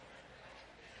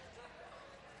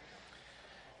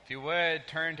If you would,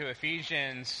 turn to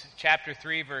Ephesians chapter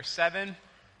 3, verse 7.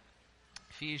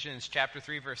 Ephesians chapter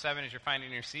 3, verse 7 as you're finding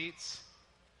your seats.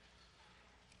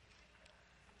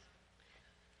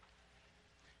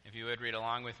 If you would read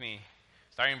along with me,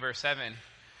 starting in verse 7.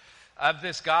 Of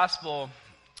this gospel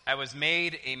I was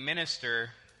made a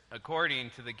minister according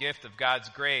to the gift of God's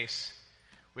grace,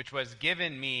 which was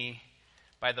given me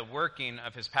by the working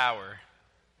of his power.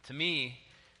 To me,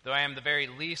 though I am the very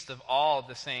least of all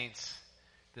the saints,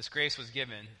 this grace was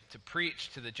given to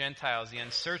preach to the Gentiles the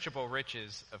unsearchable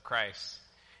riches of Christ,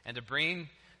 and to bring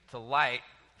to light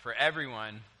for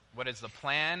everyone what is the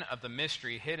plan of the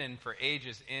mystery hidden for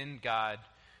ages in God,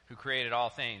 who created all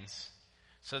things,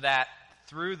 so that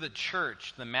through the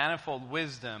church the manifold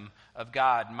wisdom of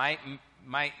God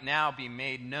might now be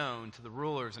made known to the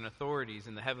rulers and authorities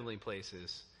in the heavenly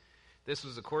places. This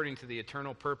was according to the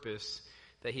eternal purpose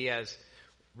that he has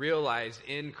realized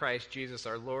in Christ Jesus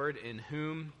our Lord, in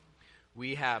whom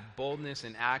we have boldness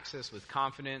and access with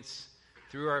confidence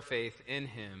through our faith in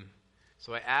him.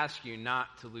 So I ask you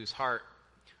not to lose heart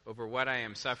over what I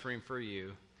am suffering for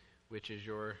you, which is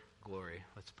your glory.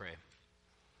 Let's pray.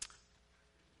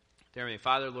 Dear Heavenly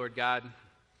Father, Lord God,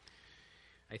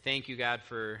 I thank you, God,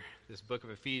 for this book of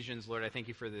Ephesians. Lord, I thank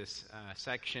you for this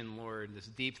section, Lord, this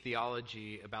deep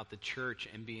theology about the church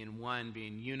and being one,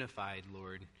 being unified,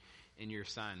 Lord, in your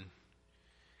Son.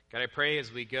 God, I pray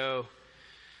as we go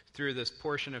through this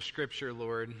portion of Scripture,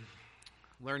 Lord,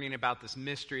 learning about this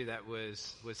mystery that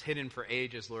was hidden for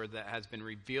ages, Lord, that has been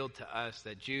revealed to us,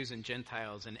 that Jews and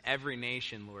Gentiles and every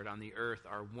nation, Lord, on the earth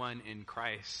are one in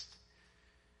Christ.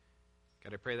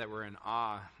 God, I pray that we're in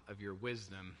awe of your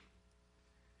wisdom.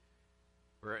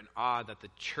 We're in awe that the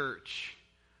church,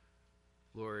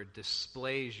 Lord,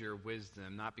 displays your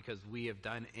wisdom, not because we have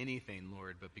done anything,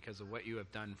 Lord, but because of what you have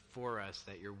done for us,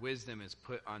 that your wisdom is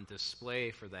put on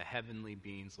display for the heavenly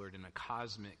beings, Lord, in a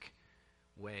cosmic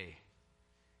way.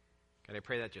 God, I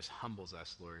pray that just humbles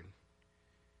us, Lord.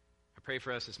 I pray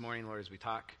for us this morning, Lord, as we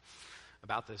talk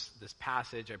about this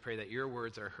passage. I pray that your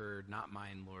words are heard, not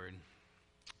mine, Lord.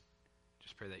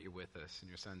 Just pray that you're with us. In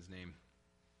your Son's name,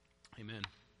 amen.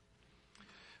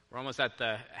 We're almost at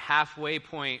the halfway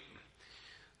point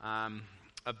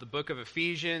of the book of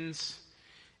Ephesians,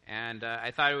 and I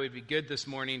thought it would be good this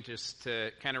morning just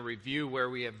to kind of review where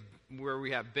we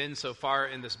have been so far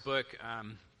in this book.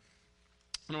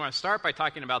 I want to start by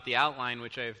talking about the outline,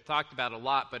 which I've talked about a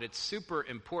lot, but it's super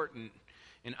important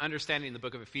in understanding the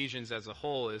book of Ephesians as a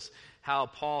whole, is how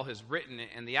Paul has written it.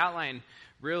 And the outline,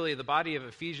 really, the body of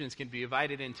Ephesians can be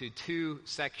divided into two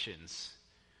sections.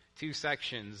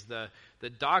 The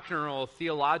doctrinal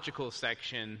theological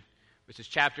section, which is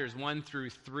chapters 1 through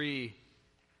 3,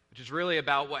 which is really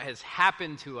about what has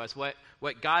happened to us, what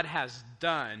God has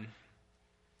done.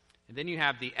 And then you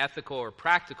have the ethical or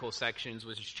practical sections,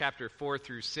 which is chapter 4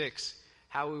 through 6,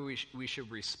 how we should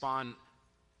respond.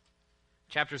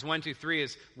 Chapters 1 through 3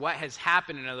 is what has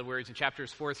happened, in other words, and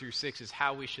chapters 4 through 6 is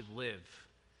how we should live.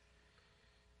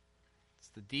 It's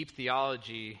the deep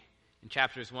theology in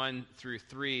chapters 1 through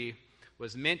 3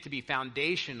 was meant to be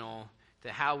foundational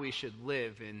to how we should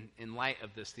live in light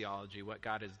of this theology, what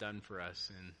God has done for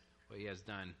us and what he has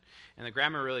done. And the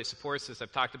grammar really supports this.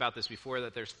 I've talked about this before,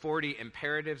 that there's 40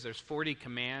 imperatives, there's 40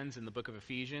 commands in the book of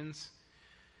Ephesians,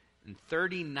 and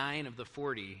 39 of the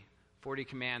 40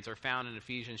 commands are found in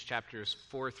Ephesians chapters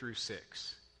 4 through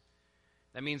 6.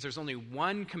 That means there's only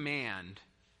one command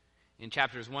in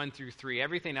chapters 1 through 3.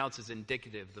 Everything else is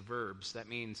indicative, the verbs. That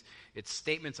means it's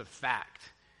statements of fact,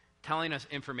 telling us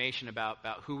information about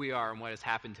who we are and what has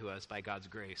happened to us by God's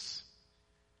grace.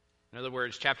 In other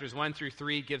words, chapters 1 through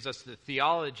 3 gives us the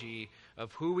theology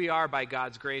of who we are by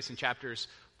God's grace, and chapters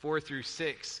 4 through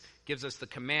 6 gives us the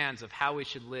commands of how we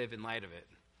should live in light of it.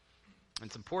 And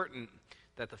it's important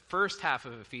that the first half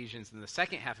of Ephesians and the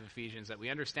second half of Ephesians, that we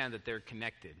understand that they're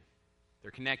connected.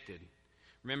 They're connected.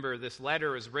 Remember, this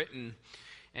letter was written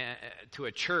to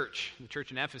a church, the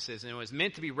church in Ephesus, and it was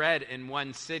meant to be read in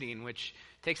one sitting, which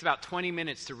takes about 20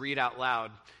 minutes to read out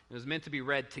loud. It was meant to be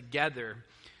read together.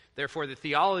 Therefore, the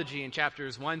theology in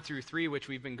chapters 1 through 3, which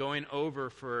we've been going over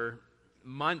for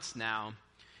months now,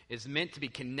 is meant to be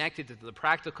connected to the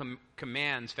practical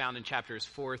commands found in chapters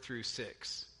 4 through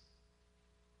 6.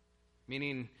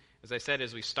 Meaning, as I said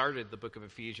as we started the book of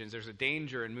Ephesians, there's a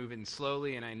danger in moving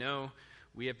slowly, and I know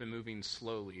we have been moving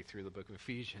slowly through the book of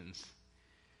Ephesians.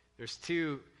 There's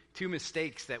two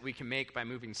mistakes that we can make by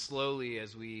moving slowly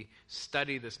as we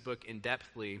study this book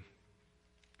in-depthly.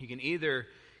 You can either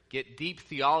get deep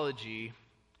theology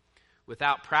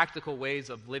without practical ways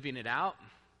of living it out,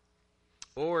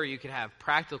 or you could have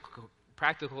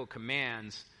practical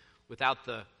commands without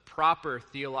the proper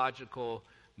theological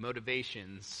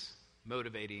motivations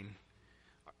motivating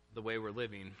the way we're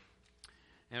living.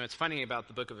 And what's funny about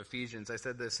the book of Ephesians, I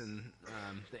said this in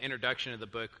the introduction of the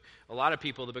book, a lot of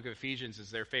people, the book of Ephesians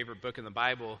is their favorite book in the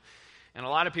Bible. And a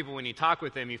lot of people, when you talk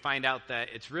with them, you find out that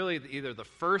it's really either the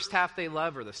first half they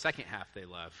love or the second half they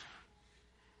love.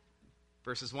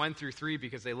 Verses 1 through 3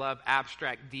 because they love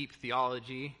abstract, deep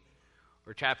theology,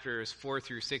 or chapters 4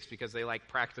 through 6 because they like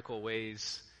practical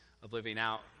ways of living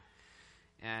out.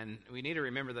 And we need to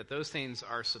remember that those things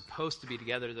are supposed to be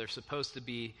together. They're supposed to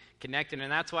be connected.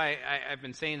 And that's why I've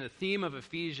been saying the theme of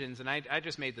Ephesians, and I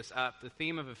just made this up, the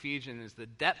theme of Ephesians is the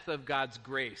depth of God's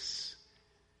grace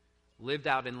lived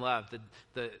out in love.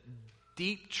 The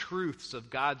deep truths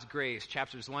of God's grace,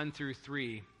 chapters 1 through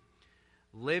 3,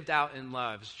 lived out in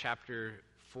love, chapter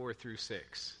 4 through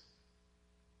 6.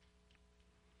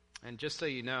 And just so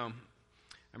you know,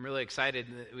 I'm really excited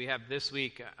that we have this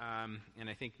week, and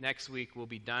I think next week we'll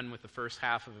be done with the first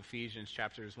half of Ephesians,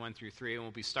 chapters 1 through 3, and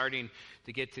we'll be starting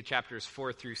to get to chapters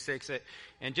 4 through 6.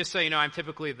 And just so you know, I'm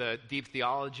typically the deep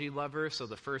theology lover, so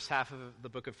the first half of the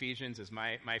book of Ephesians is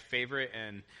my favorite,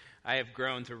 and I have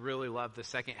grown to really love the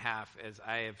second half as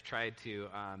I have tried to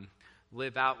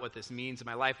live out what this means in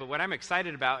my life. But what I'm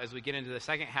excited about as we get into the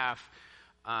second half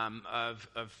of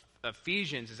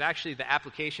Ephesians is actually the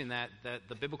application that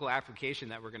the biblical application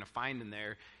that we're going to find in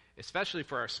there, especially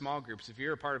for our small groups. If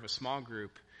you're a part of a small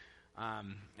group,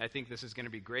 I think this is going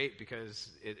to be great because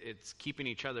it's keeping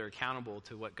each other accountable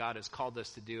to what God has called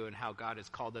us to do and how God has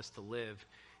called us to live.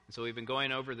 And so we've been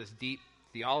going over this deep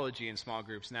theology in small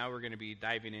groups. Now we're going to be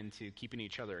diving into keeping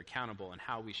each other accountable and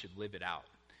how we should live it out.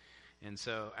 And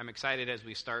so I'm excited as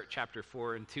we start chapter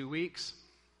 4 in 2 weeks.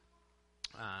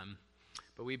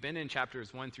 But we've been in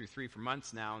chapters 1 through 3 for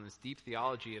months now in this deep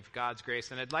theology of God's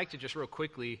grace. And I'd like to just real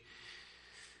quickly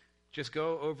just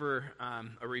go over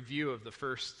a review of the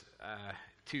first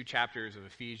 2 chapters of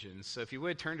Ephesians. So if you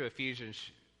would, turn to Ephesians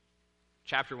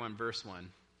chapter 1, verse 1.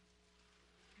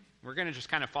 We're going to just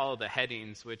kind of follow the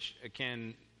headings, which,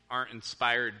 again, aren't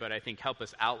inspired, but I think help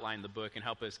us outline the book and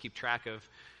help us keep track of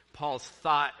Paul's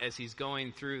thought as he's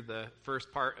going through the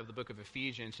first part of the book of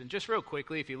Ephesians. And just real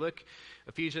quickly, if you look,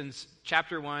 Ephesians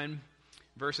chapter 1,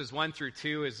 verses 1 through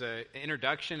 2 is an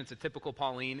introduction. It's a typical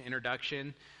Pauline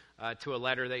introduction to a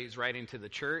letter that he's writing to the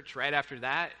church. Right after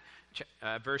that,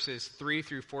 verses 3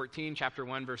 through 14, chapter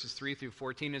 1, verses 3 through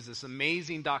 14 is this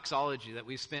amazing doxology that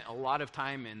we've spent a lot of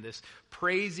time in, this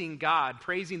praising God,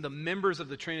 praising the members of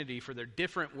the Trinity for their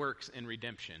different works in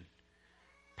redemption.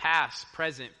 Past,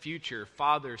 present, future,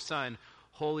 Father, Son,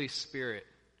 Holy Spirit.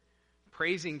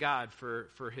 Praising God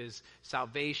for his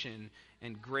salvation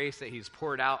and grace that he's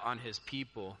poured out on his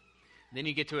people. And then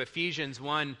you get to Ephesians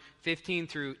 1, 15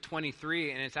 through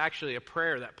 23, and it's actually a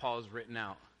prayer that Paul has written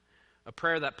out. A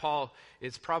prayer that Paul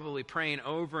is probably praying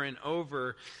over and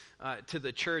over to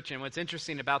the church. And what's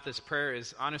interesting about this prayer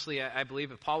is, honestly, I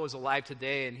believe if Paul was alive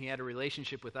today and he had a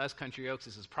relationship with us, Country Oaks,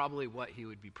 this is probably what he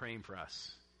would be praying for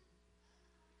us.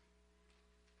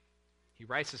 He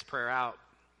writes this prayer out,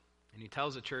 and he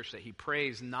tells the church that he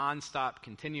prays nonstop,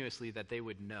 continuously, that they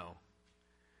would know.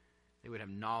 They would have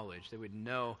knowledge. They would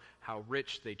know how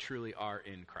rich they truly are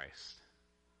in Christ.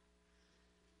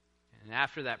 And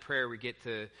after that prayer, we get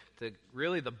to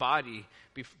really the body.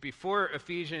 Before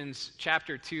Ephesians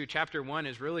chapter 2, chapter 1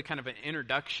 is really kind of an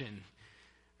introduction.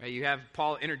 Right? You have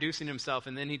Paul introducing himself,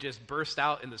 and then he just bursts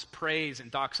out in this praise and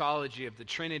doxology of the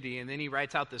Trinity, and then he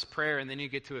writes out this prayer, and then you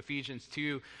get to Ephesians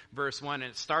 2, verse 1,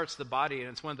 and it starts the body, and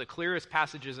it's one of the clearest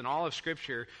passages in all of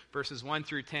Scripture, verses 1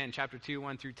 through 10, chapter 2,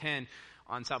 1 through 10,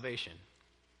 on salvation.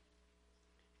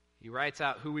 He writes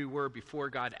out who we were before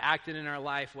God acted in our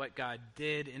life, what God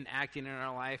did in acting in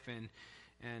our life,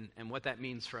 and what that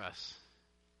means for us.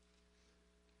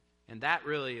 And that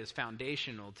really is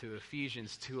foundational to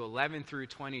Ephesians 2, 11 through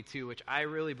 22, which I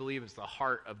really believe is the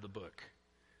heart of the book.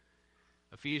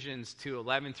 Ephesians 2,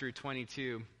 11 through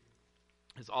 22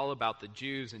 is all about the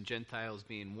Jews and Gentiles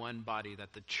being one body,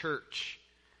 that the church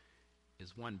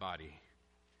is one body.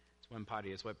 It's one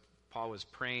body. It's what Paul was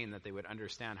praying, that they would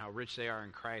understand how rich they are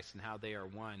in Christ and how they are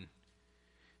one.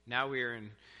 Now we are in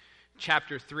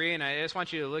chapter 3, and I just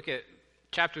want you to look at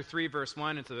chapter 3, verse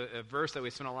 1. It's a verse that we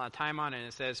spent a lot of time on, and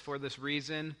it says, "For this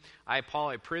reason, I,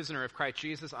 Paul, a prisoner of Christ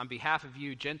Jesus, on behalf of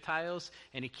you Gentiles,"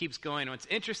 and he keeps going. What's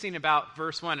interesting about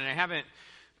verse 1, and I haven't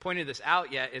pointed this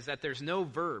out yet, is that there's no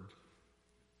verb.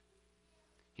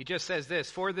 He just says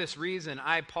this, "For this reason,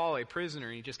 I, Paul, a prisoner,"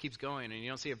 and he just keeps going, and you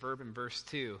don't see a verb in verse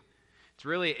 2. It's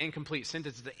really an incomplete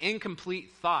sentence. It's the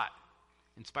incomplete thought,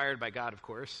 inspired by God, of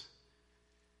course.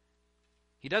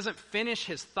 He doesn't finish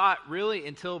his thought really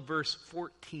until verse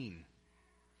 14.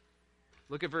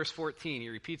 Look at verse 14. He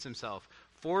repeats himself.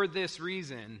 For this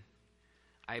reason,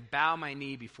 I bow my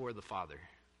knee before the Father.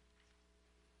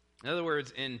 In other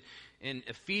words, in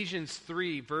Ephesians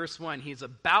 3, verse 1, he's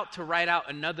about to write out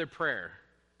another prayer.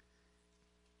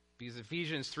 Because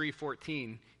Ephesians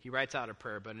 3:14, he writes out a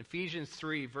prayer. But in Ephesians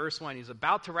 3, verse 1, he's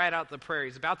about to write out the prayer.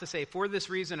 He's about to say, for this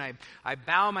reason, I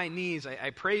bow my knees,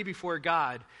 I pray before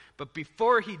God. But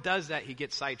before he does that, he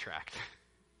gets sidetracked.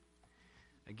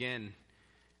 Again,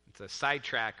 it's a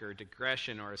sidetrack or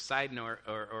digression or a side note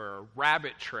or a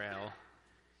rabbit trail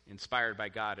inspired by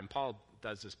God. And Paul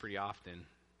does this pretty often.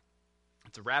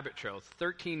 It's a rabbit trail. It's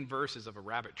 13 verses of a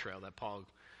rabbit trail that Paul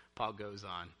goes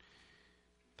on.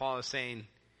 Paul is saying,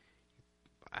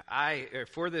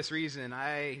 for this reason,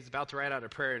 he's about to write out a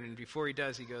prayer, and before he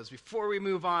does, he goes, before we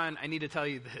move on, I need to tell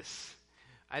you this.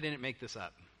 I didn't make this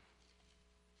up.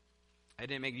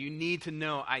 You need to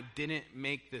know I didn't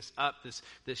make this up.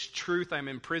 This truth I'm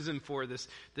in prison for, this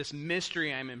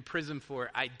mystery I'm in prison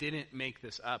for, I didn't make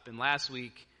this up. And last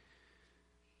week,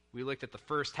 we looked at the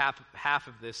first half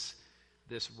of this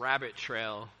rabbit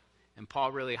trail, and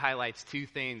Paul really highlights two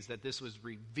things, that this was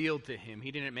revealed to him. He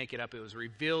didn't make it up. It was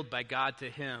revealed by God to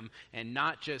him, and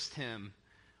not just him,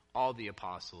 all the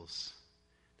apostles.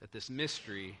 That this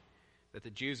mystery, that the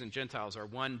Jews and Gentiles are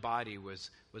one body, was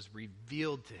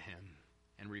revealed to him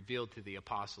and revealed to the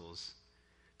apostles.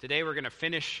 Today we're going to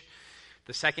finish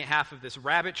the second half of this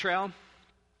rabbit trail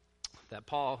that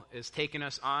Paul is taking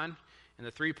us on. And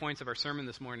the 3 points of our sermon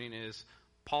this morning is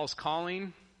Paul's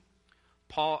calling,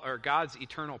 God's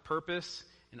eternal purpose,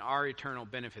 and our eternal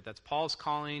benefit. That's Paul's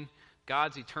calling,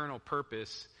 God's eternal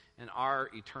purpose, and our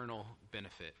eternal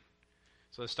benefit.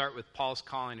 So let's start with Paul's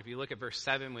calling. If you look at verse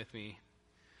 7 with me.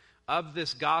 Of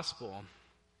this gospel,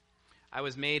 I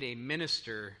was made a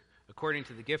minister according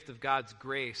to the gift of God's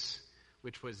grace,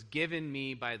 which was given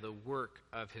me by the work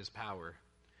of his power.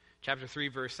 Chapter 3,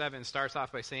 verse 7 starts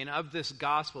off by saying, of this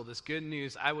gospel, this good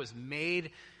news, I was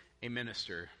made a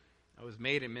minister. I was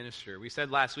made a minister. We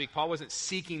said last week, Paul wasn't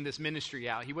seeking this ministry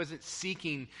out. He wasn't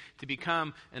seeking to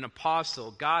become an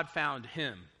apostle. God found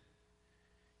him.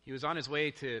 He was on his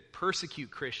way to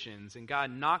persecute Christians, and God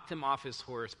knocked him off his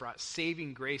horse, brought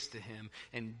saving grace to him,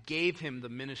 and gave him the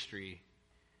ministry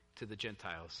to the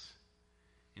Gentiles.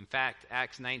 In fact,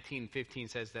 Acts 19:15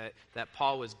 says that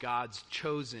Paul was God's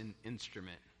chosen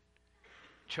instrument.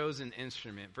 Chosen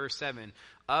instrument. Verse 7,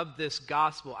 of this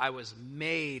gospel I was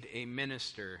made a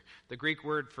minister. The Greek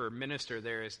word for minister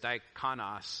there is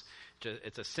diakonos.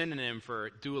 It's a synonym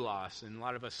for doulos, and a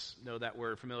lot of us know that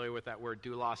word, familiar with that word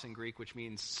doulos in Greek, which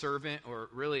means servant, or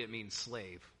really it means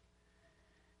slave.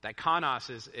 Diakonos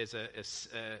is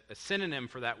a synonym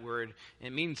for that word.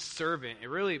 It means servant. It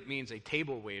really means a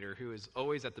table waiter who is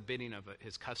always at the bidding of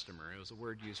his customer. It was a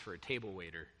word used for a table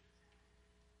waiter.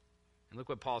 And look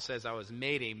what Paul says, I was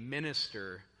made a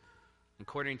minister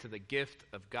according to the gift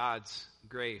of God's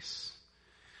grace.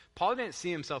 Paul didn't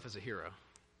see himself as a hero.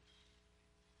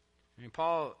 I mean,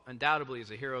 Paul undoubtedly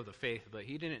is a hero of the faith, but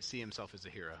he didn't see himself as a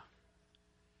hero.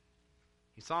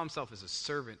 He saw himself as a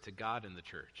servant to God and the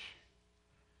church.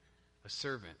 A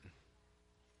servant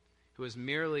who was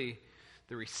merely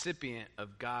the recipient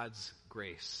of God's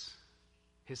grace.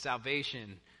 His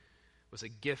salvation was a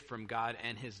gift from God,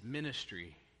 and his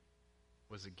ministry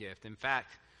was a gift. In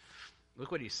fact,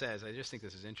 look what he says. I just think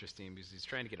this is interesting because he's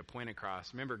trying to get a point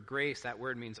across. Remember, grace, that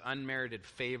word means unmerited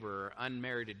favor or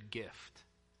unmerited gift.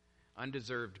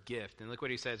 Undeserved gift. And look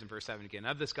what he says in verse 7 again.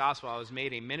 Of this gospel I was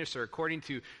made a minister according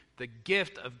to the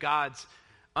gift of God's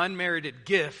unmerited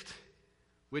gift,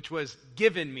 which was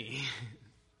given me.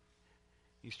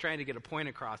 He's trying to get a point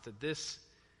across that this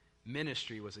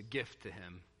ministry was a gift to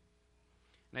him.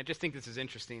 And I just think this is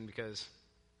interesting because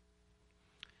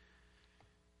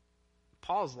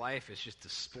Paul's life is just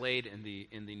displayed in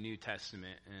the New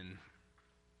Testament, and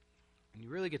you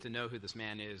really get to know who this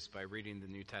man is by reading the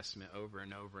New Testament over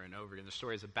and over and over again. The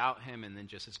stories about him, and then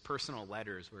just his personal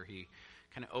letters where he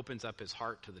kind of opens up his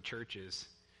heart to the churches.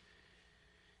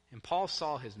 And Paul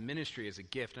saw his ministry as a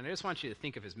gift, and I just want you to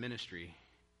think of his ministry.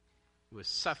 It was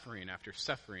suffering after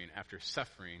suffering after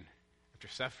suffering after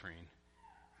suffering.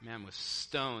 The man was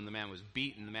stoned, the man was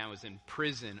beaten, the man was in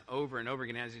prison over and over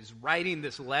again. As he's writing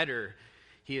this letter,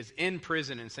 he is in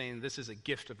prison and saying, this is a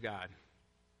gift of God.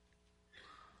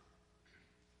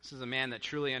 This is a man that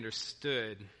truly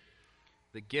understood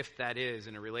the gift that is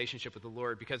in a relationship with the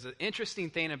Lord. Because the interesting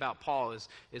thing about Paul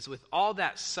is with all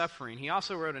that suffering, he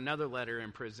also wrote another letter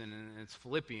in prison, and it's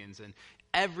Philippians, and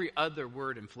every other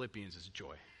word in Philippians is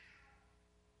joy.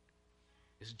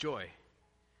 It's joy.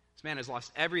 This man has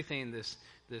lost everything this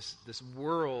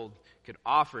world could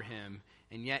offer him,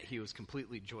 and yet he was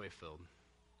completely joy-filled.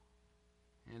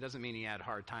 And it doesn't mean he had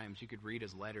hard times. You could read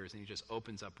his letters and he just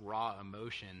opens up raw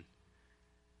emotion.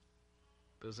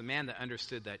 But it was a man that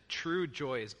understood that true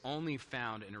joy is only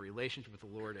found in a relationship with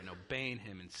the Lord and obeying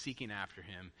him and seeking after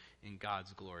him in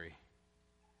God's glory.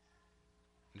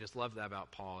 I just love that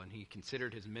about Paul. And he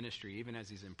considered his ministry, even as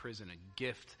he's in prison, a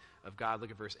gift of God.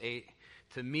 Look at verse 8.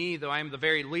 To me, though I am the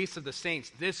very least of the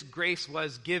saints, this grace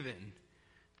was given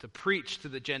to preach to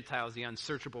the Gentiles the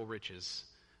unsearchable riches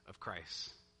of Christ.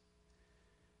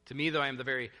 To me, though I am the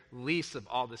very least of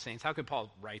all the saints. How could Paul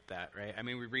write that, right? I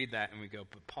mean, we read that and we go,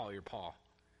 but Paul, you're Paul.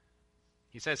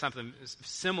 He says something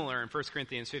similar in 1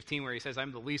 Corinthians 15 where he says,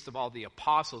 I'm the least of all the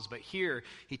apostles. But here,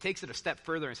 he takes it a step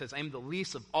further and says, I am the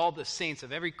least of all the saints.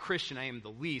 Of every Christian, I am the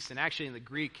least. And actually in the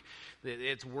Greek,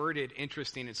 it's worded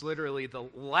interesting. It's literally the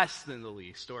less than the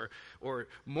least or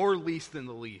more least than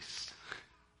the least.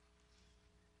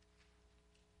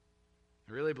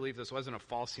 I really believe this wasn't a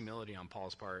false humility on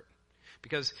Paul's part.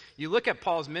 Because you look at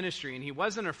Paul's ministry, and he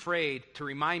wasn't afraid to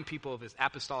remind people of his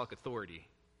apostolic authority.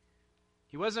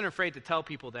 He wasn't afraid to tell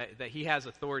people that he has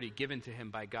authority given to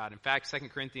him by God. In fact, 2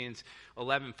 Corinthians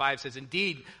 11:5 says,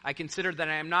 Indeed, I consider that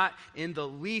I am not in the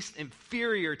least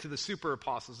inferior to the super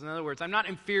apostles. In other words, I'm not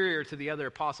inferior to the other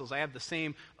apostles. I have the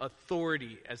same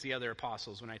authority as the other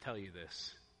apostles when I tell you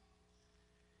this.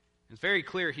 It's very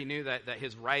clear he knew that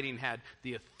his writing had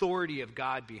the authority of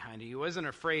God behind it. He wasn't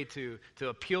afraid to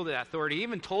appeal to that authority. He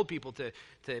even told people to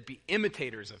be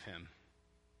imitators of him.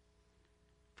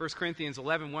 1 Corinthians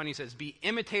 11:1, he says, Be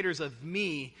imitators of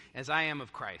me as I am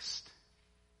of Christ.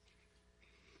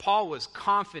 Paul was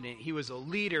confident. He was a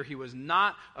leader. He was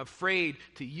not afraid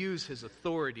to use his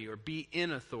authority or be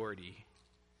in authority.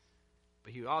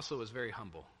 But he also was very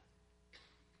humble.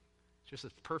 Just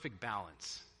a perfect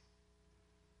balance.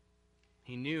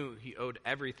 He knew he owed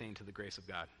everything to the grace of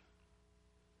God.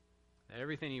 That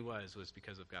everything he was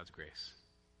because of God's grace.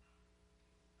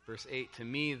 Verse 8, To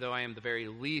me, though I am the very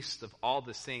least of all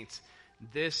the saints,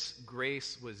 this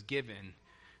grace was given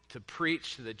to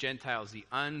preach to the Gentiles the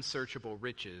unsearchable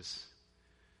riches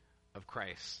of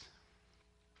Christ.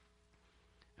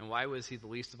 And why was he the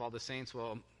least of all the saints?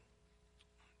 Well,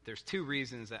 there's two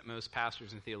reasons that most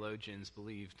pastors and theologians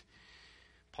believed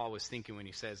Paul was thinking when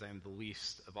he says, I am the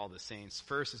least of all the saints.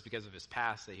 First is because of his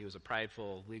past, that he was a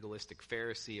prideful, legalistic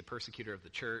Pharisee, a persecutor of the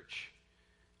church.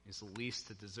 He's the least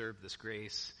to deserve this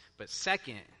grace. But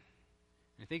second,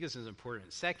 and I think this is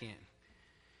important, second,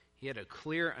 he had a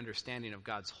clear understanding of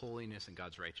God's holiness and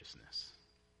God's righteousness.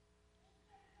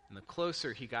 And the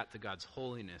closer he got to God's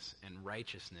holiness and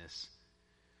righteousness,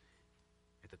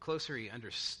 the closer he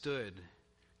understood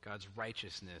God's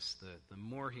righteousness, the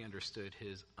more he understood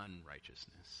his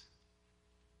unrighteousness.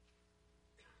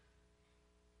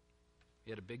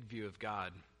 He had a big view of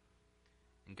God,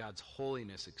 and God's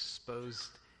holiness exposed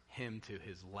him to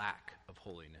his lack of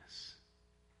holiness.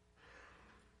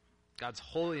 God's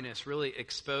holiness really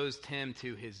exposed him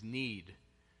to his need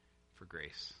for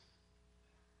grace.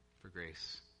 For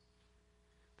grace.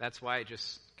 That's why,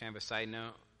 just kind of a side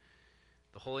note,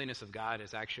 the holiness of God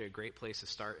is actually a great place to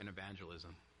start in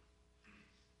evangelism.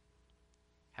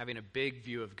 Having a big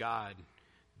view of God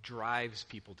drives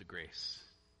people to grace.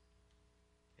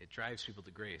 It drives people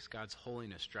to grace. God's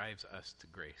holiness drives us to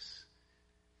grace.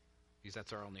 Because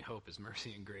that's our only hope, is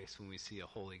mercy and grace when we see a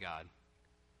holy God.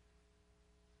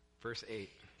 Verse 8.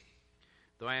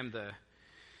 Though I am the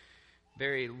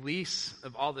very least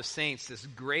of all the saints, this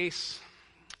grace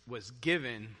was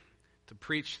given to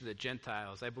preach to the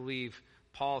Gentiles. I believe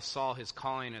Paul saw his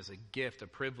calling as a gift, a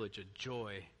privilege, a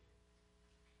joy.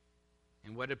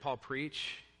 And what did Paul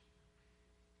preach?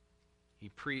 He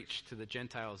preached to the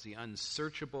Gentiles the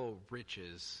unsearchable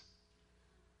riches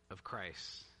of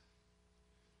Christ.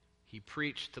 He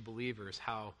preached to believers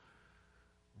how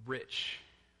rich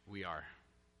we are.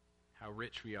 How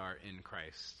rich we are in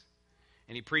Christ.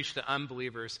 And he preached to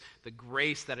unbelievers the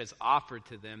grace that is offered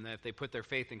to them, that if they put their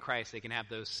faith in Christ, they can have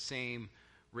those same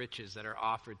riches that are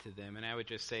offered to them. And I would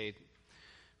just say,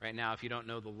 right now, if you don't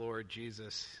know the Lord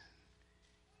Jesus,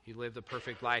 he lived a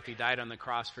perfect life. He died on the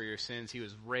cross for your sins. He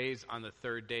was raised on the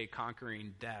third day,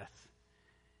 conquering death.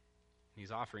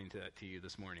 He's offering that to you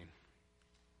this morning.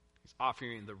 He's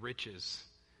offering the riches,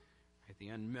 right? The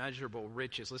unmeasurable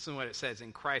riches. Listen to what it says.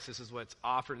 In Christ, this is what's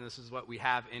offered, and this is what we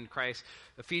have in Christ.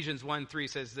 Ephesians 1:3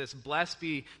 says this, Blessed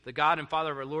be the God and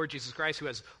Father of our Lord Jesus Christ, who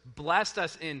has blessed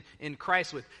us in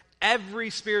Christ with every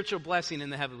spiritual blessing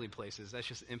in the heavenly places. That's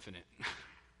just infinite.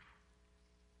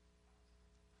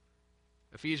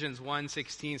 Ephesians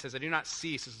 1:16 says, I do not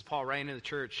cease, this is Paul writing to the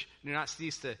church, I do not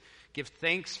cease to give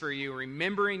thanks for you,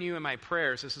 remembering you in my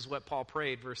prayers. This is what Paul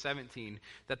prayed, verse 17,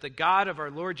 that the God of our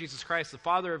Lord Jesus Christ, the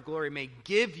Father of glory, may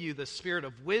give you the spirit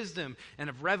of wisdom and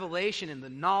of revelation in the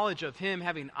knowledge of him,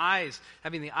 having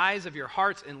the eyes of your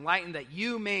hearts enlightened, that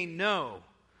you may know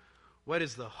what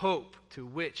is the hope to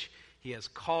which he has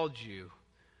called you,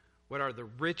 what are the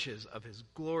riches of his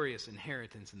glorious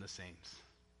inheritance in the saints.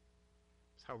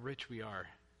 That's how rich we are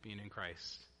being in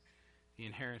Christ. The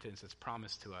inheritance that's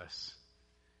promised to us.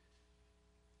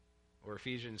 Or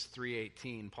Ephesians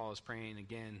 3:18, Paul is praying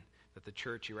again that the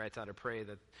church, he writes out a prayer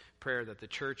that the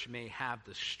church may have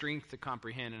the strength to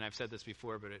comprehend. And I've said this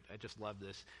before, but I just love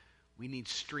this. We need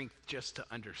strength just to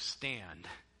understand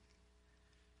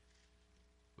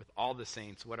with all the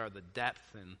saints what are the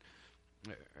depth and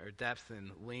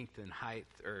length and height,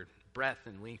 or breadth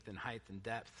and length and height and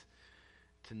depth,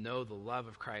 to know the love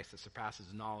of Christ that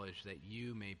surpasses knowledge, that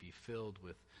you may be filled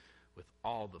with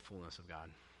all the fullness of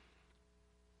God.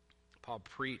 Paul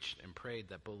preached and prayed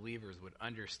that believers would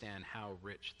understand how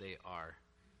rich they are,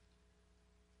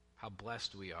 how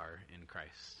blessed we are in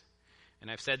Christ.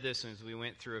 And I've said this as we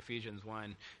went through Ephesians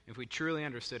 1, if we truly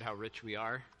understood how rich we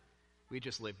are, we'd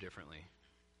just live differently.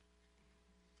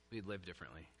 We'd live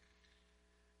differently.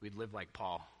 We'd live like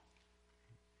Paul.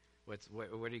 What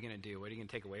are you going to do? What are you going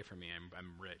to take away from me? I'm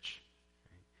rich.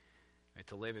 Right?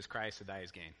 To live is Christ, to die is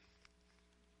gain.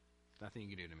 There's nothing you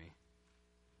can do to me.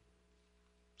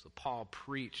 So Paul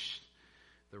preached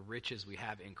the riches we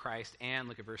have in Christ, and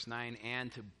look at verse 9,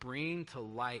 and to bring to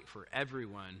light for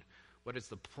everyone what is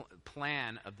the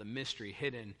plan of the mystery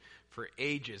hidden for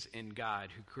ages in God,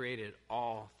 who created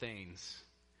all things.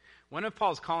 One of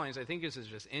Paul's callings, I think this is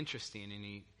just interesting,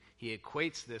 and he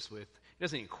equates this with, he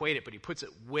doesn't equate it, but he puts it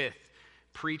with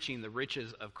preaching the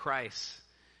riches of Christ.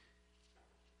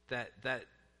 That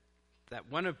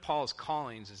one of Paul's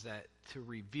callings is that to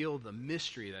reveal the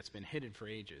mystery that's been hidden for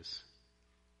ages.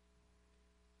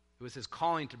 It was his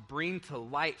calling to bring to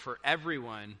light for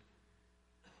everyone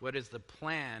what is the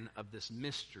plan of this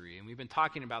mystery. And we've been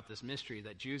talking about this mystery,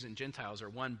 that Jews and Gentiles are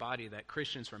one body, that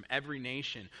Christians from every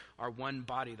nation are one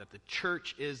body, that the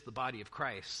church is the body of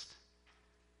Christ.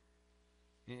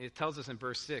 It tells us in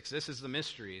verse 6, this is the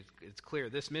mystery. It's clear.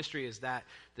 This mystery is that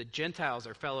the Gentiles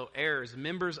are fellow heirs,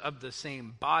 members of the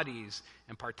same bodies,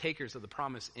 and partakers of the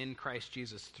promise in Christ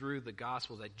Jesus through the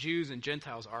gospel, that Jews and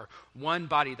Gentiles are one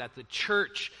body, that the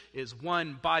church is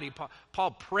one body.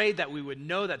 Paul prayed that we would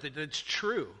know that it's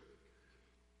true.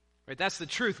 Right? That's the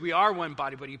truth. We are one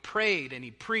body, but he prayed and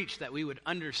he preached that we would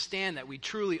understand that we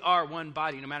truly are one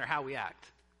body no matter how we act.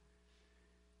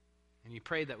 And he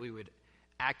prayed that we would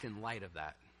act in light of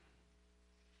that.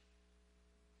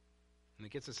 And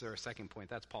it gets us to our second point.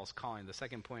 That's Paul's calling. The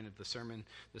second point of the sermon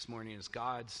this morning is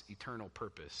God's eternal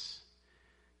purpose.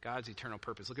 God's eternal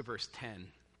purpose. Look at verse 10.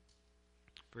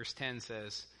 Verse 10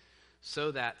 says,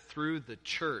 so that through the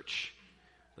church,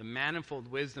 the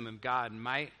manifold wisdom of God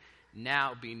might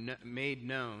now be made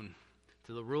known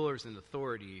to the rulers and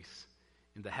authorities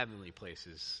in the heavenly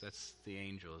places. That's the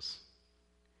angels.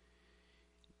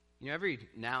 You know, every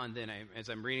now and then, as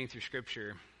I'm reading through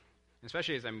Scripture,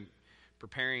 especially as I'm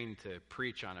preparing to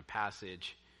preach on a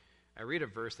passage, I read a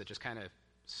verse that just kind of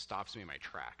stops me in my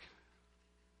track.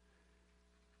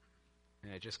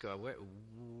 And I just go,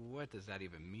 what does that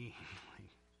even mean?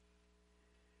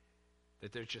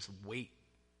 That there's just weight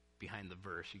behind the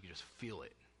verse. You can just feel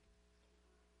it.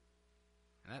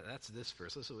 And that's this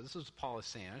verse. This is what Paul is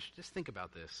saying. I should just think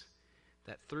about this.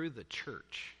 That through the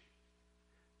church,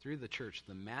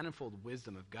 the manifold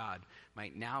wisdom of God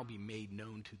might now be made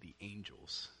known to the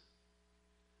angels.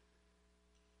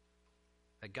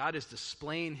 That God is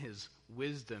displaying his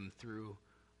wisdom through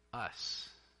us,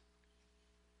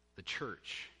 the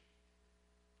church.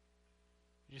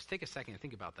 Just take a second and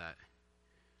think about that.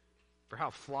 For how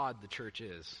flawed the church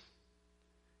is.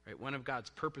 Right? One of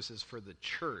God's purposes for the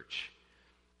church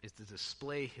is to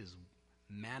display his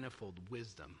manifold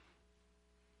wisdom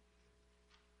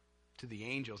to the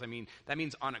angels. I mean, that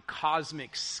means on a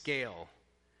cosmic scale.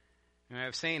 And I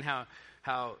was saying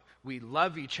how we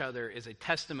love each other is a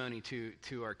testimony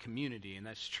to our community, and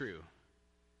that's true.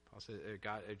 Paul says,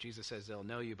 Jesus says they'll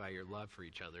know you by your love for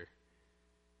each other.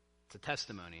 It's a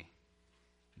testimony.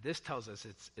 This tells us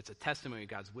it's a testimony of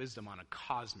God's wisdom on a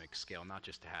cosmic scale, not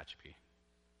just Tehachapi.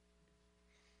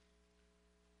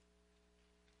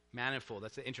 Manifold,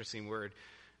 that's an interesting word.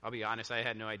 I'll be honest, I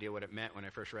had no idea what it meant when I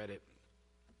first read it.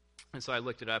 And so I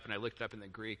looked it up, and I looked it up in the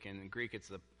Greek, and in Greek it's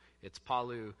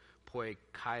palou poi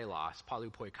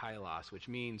kailos, which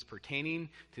means pertaining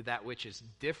to that which is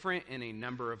different in a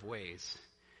number of ways.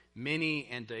 Many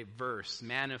and diverse,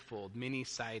 manifold,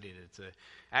 many-sided. It's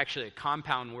actually a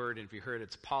compound word, and if you heard,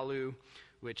 it's palu,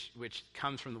 which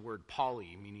comes from the word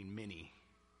poly, meaning many.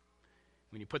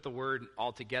 When you put the word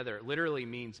all together, it literally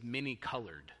means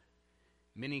many-colored.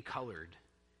 Many-colored.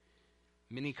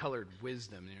 Many-colored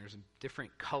wisdom. And there's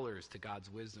different colors to God's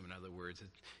wisdom, in other words.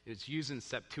 It's used in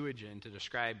Septuagint to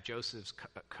describe Joseph's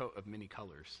coat of many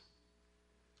colors.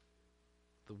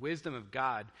 The wisdom of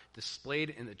God displayed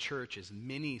in the church is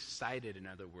many-sided, in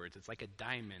other words. It's like a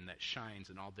diamond that shines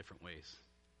in all different ways.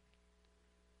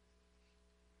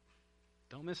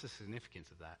 Don't miss the significance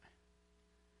of that.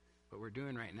 What we're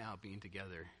doing right now, being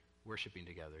together, worshiping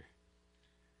together.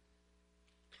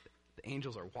 The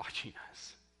angels are watching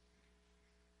us,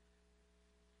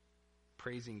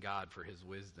 praising God for his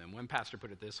wisdom. One pastor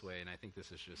put it this way, and I think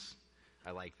this is just,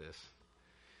 I like this.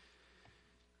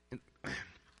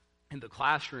 In the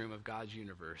classroom of God's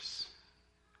universe,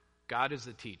 God is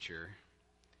the teacher,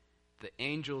 the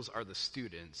angels are the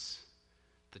students,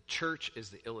 the church is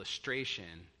the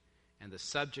illustration, and the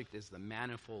subject is the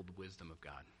manifold wisdom of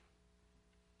God.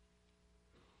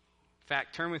 In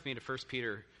fact, turn with me to 1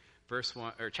 Peter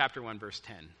chapter 1, verse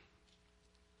 10.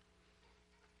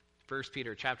 1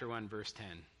 Peter chapter 1, verse 10.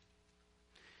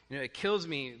 You know, it kills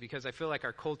me because I feel like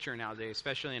our culture nowadays,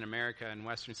 especially in America and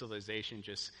Western civilization,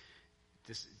 just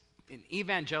in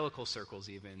evangelical circles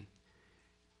even,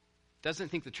 doesn't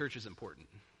think the church is important.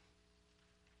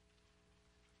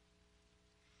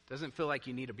 Doesn't feel like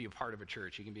you need to be a part of a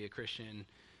church. You can be a Christian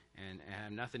and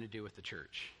have nothing to do with the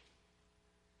church.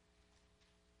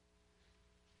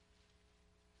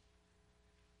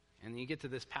 And then you get to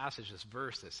this passage, this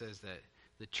verse that says that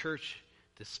the church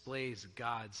displays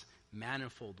God's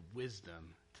manifold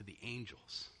wisdom to the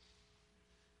angels.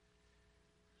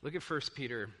 Look at 1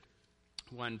 Peter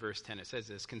 1, verse 10. It says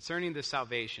this, concerning this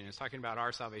salvation, it's talking about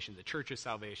our salvation, the church's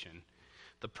salvation.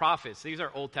 The prophets, these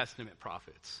are Old Testament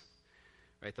prophets,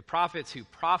 right? The prophets who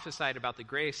prophesied about the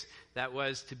grace that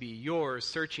was to be yours,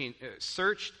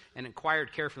 searched and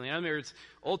inquired carefully. In other words,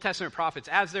 Old Testament prophets,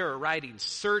 as they were writing,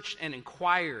 searched and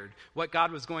inquired what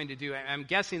God was going to do. I'm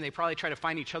guessing they probably try to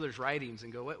find each other's writings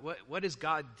and go, what is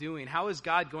God doing? How is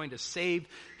God going to save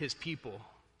his people?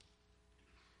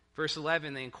 Verse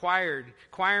 11, they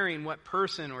inquiring what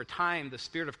person or time the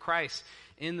Spirit of Christ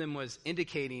in them was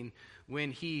indicating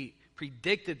when he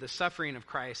predicted the suffering of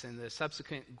Christ and the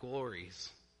subsequent glories.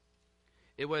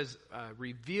 It was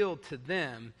revealed to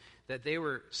them that they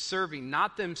were serving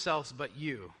not themselves but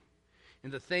you,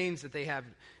 in the things that they have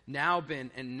now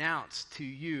been announced to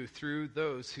you through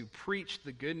those who preach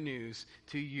the good news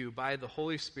to you by the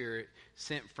Holy Spirit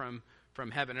sent from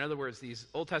heaven. In other words, these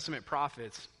Old Testament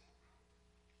prophets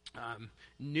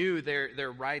knew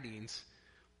their writings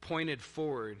pointed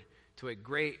forward to a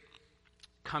great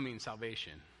coming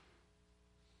salvation.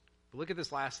 But look at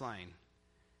this last line.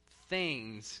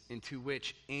 Things into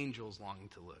which angels long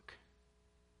to look.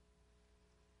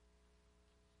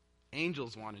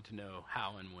 Angels wanted to know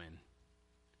how and when.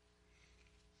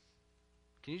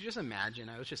 Can you just imagine?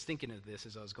 I was just thinking of this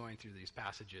as I was going through these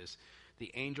passages.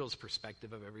 The angel's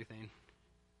perspective of everything.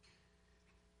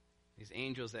 These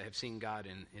angels that have seen God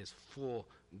in his full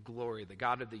glory, the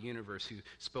God of the universe who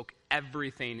spoke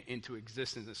everything into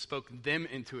existence and spoke them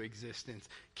into existence,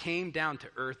 came down to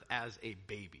earth as a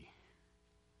baby.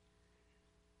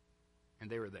 And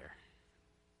they were there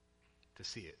to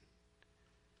see it.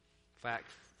 In fact,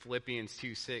 Philippians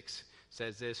 2:6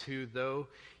 says this, who though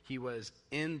he was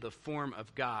in the form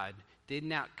of God, did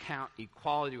not count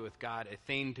equality with God a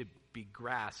thing to be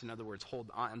grasped, in other words, held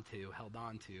on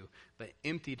to, but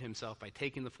emptied himself by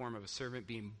taking the form of a servant,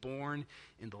 being born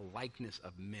in the likeness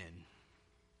of men.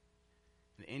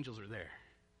 And the angels are there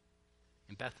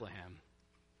in Bethlehem.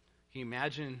 Can you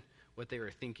imagine what they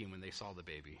were thinking when they saw the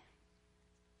baby?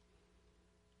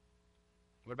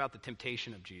 What about the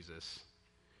temptation of Jesus?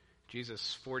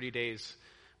 Jesus, 40 days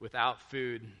without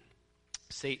food,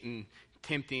 Satan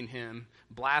tempting him,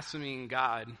 blaspheming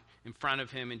God in front of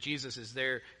him, and Jesus is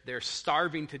there. They're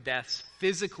starving to death,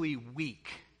 physically weak.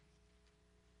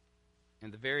 In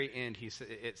the very end,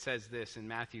 it says this in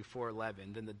Matthew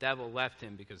 4:11, then the devil left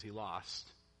him because he lost.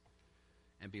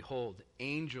 And behold,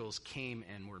 angels came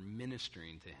and were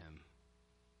ministering to him.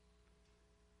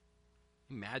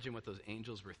 Imagine what those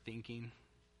angels were thinking.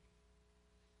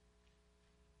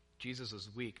 Jesus was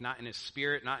weak, not in his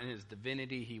spirit, not in his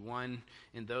divinity. He won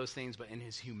in those things, but in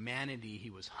his humanity,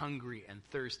 he was hungry and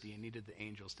thirsty and needed the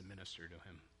angels to minister to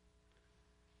him.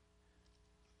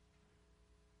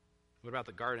 What about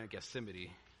the Garden of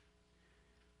Gethsemane,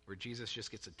 where Jesus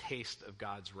just gets a taste of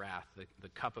God's wrath, the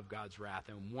cup of God's wrath.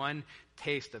 And one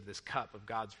taste of this cup of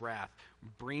God's wrath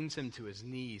brings him to his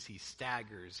knees. He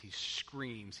staggers, he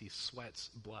screams, he sweats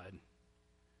blood.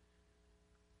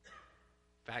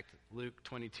 In fact, Luke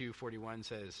 22:41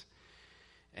 says,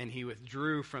 "And he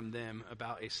withdrew from them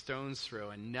about a stone's throw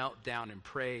and knelt down and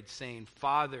prayed, saying,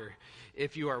 'Father,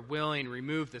 if you are willing,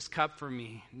 remove this cup from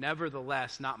me.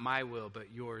 Nevertheless, not my will,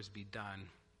 but yours be done.'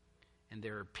 And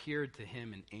there appeared to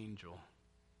him an angel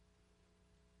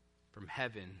from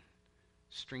heaven,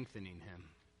 strengthening him.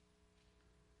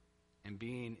 And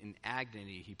being in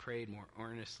agony, he prayed more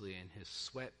earnestly, and his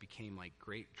sweat became like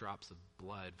great drops of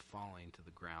blood falling to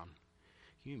the ground."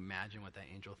 Can you imagine what that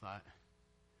angel thought?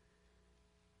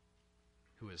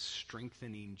 Who was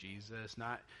strengthening Jesus,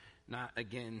 not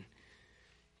again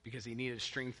because he needed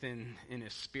strength in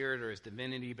his spirit or his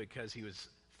divinity, because he was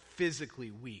physically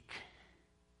weak.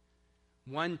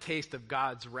 One taste of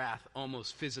God's wrath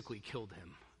almost physically killed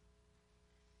him.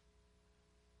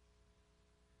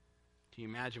 Can you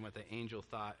imagine what the angel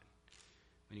thought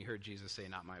when he heard Jesus say,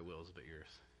 "Not my will, but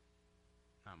yours.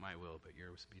 Not my will, but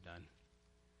yours be done"?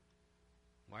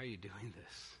 Why are you doing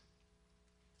this?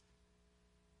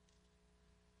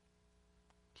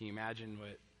 Can you imagine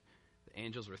what the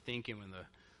angels were thinking when the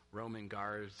Roman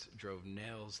guards drove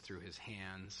nails through his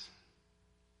hands?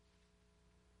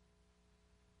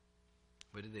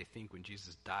 What did they think when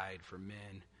Jesus died for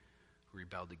men who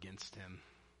rebelled against him,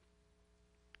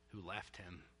 who left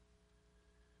him,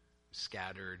 who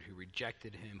scattered, who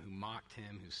rejected him, who mocked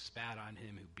him, who spat on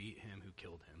him, who beat him, who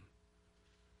killed him?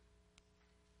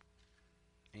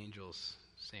 Angels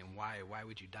saying, why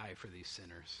would you die for these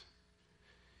sinners?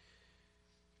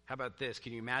 How about this?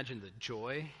 Can you imagine the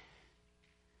joy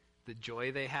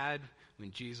they had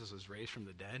when Jesus was raised from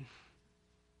the dead?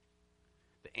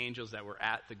 The angels that were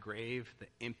at the grave, the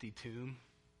empty tomb,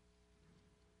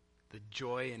 the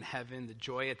joy in heaven, the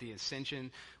joy at the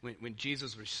ascension, when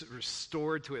Jesus was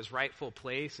restored to his rightful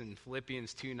place. And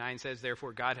Philippians 2:9 says,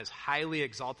 "Therefore God has highly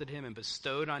exalted him and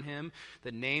bestowed on him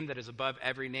the name that is above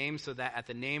every name, so that at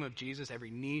the name of Jesus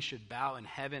every knee should bow in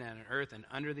heaven and on earth and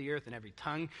under the earth, and every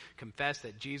tongue confess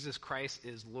that Jesus Christ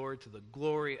is Lord, to the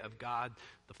glory of God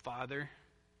the Father."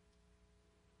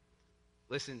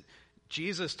 Listen,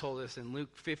 Jesus told us in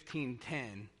Luke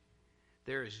 15:10,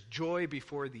 there is joy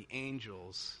before the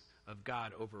angels of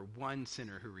God over one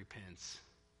sinner who repents.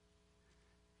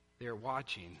 They are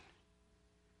watching,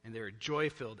 and they are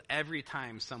joy-filled every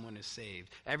time someone is saved,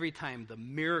 every time the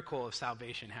miracle of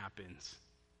salvation happens.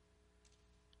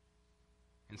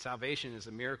 And salvation is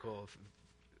a miracle.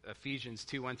 Ephesians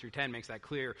 2:1-10 makes that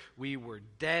clear. We were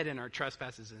dead in our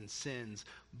trespasses and sins,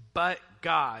 but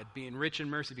God, being rich in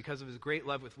mercy because of his great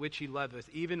love with which he loved us,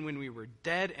 even when we were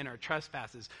dead in our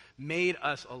trespasses, made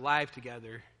us alive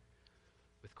together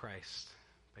with Christ.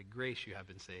 By grace you have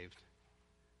been saved.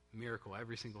 Miracle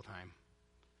every single time.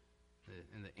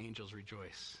 And the angels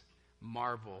rejoice,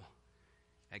 marvel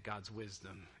at God's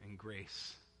wisdom and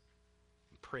grace,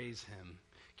 and praise him.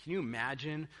 Can you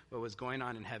imagine what was going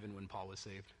on in heaven when Paul was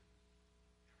saved?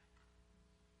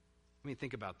 I mean,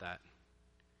 think about that.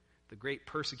 The great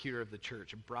persecutor of the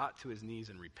church brought to his knees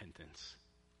in repentance.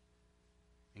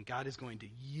 And God is going to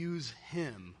use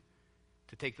him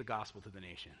to take the gospel to the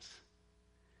nations.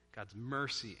 God's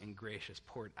mercy and grace is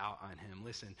poured out on him.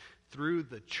 Listen, through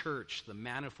the church, the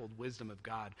manifold wisdom of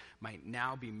God might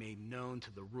now be made known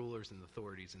to the rulers and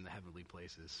authorities in the heavenly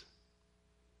places.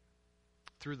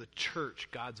 Through the church,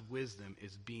 God's wisdom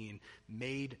is being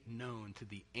made known to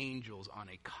the angels on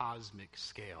a cosmic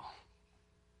scale.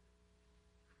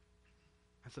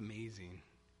 That's amazing.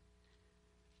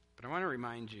 But I want to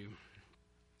remind you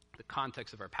the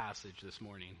context of our passage this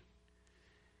morning.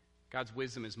 God's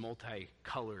wisdom is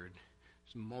multicolored.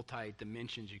 There's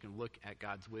multi-dimensions you can look at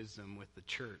God's wisdom with the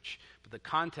church. But the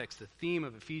context, the theme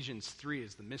of Ephesians 3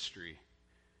 is the mystery.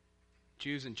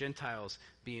 Jews and Gentiles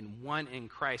being one in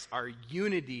Christ. Our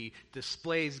unity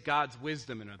displays God's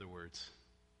wisdom, in other words.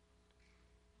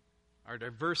 Our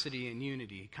diversity and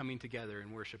unity coming together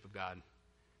in worship of God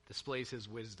displays his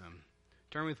wisdom.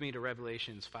 Turn with me to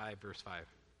Revelations 5, verse 5.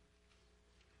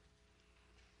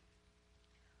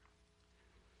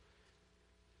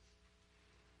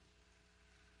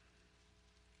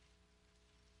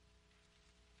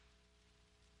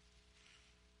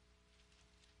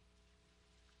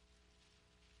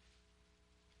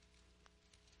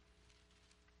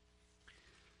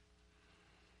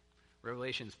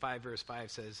 Revelations 5, verse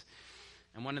 5 says,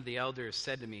 "And one of the elders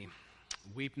said to me,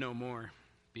 'Weep no more.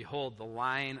 Behold, the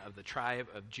Lion of the tribe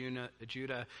of Judah,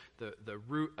 the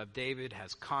root of David,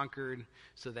 has conquered,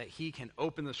 so that he can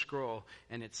open the scroll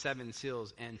and its 7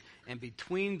 seals. And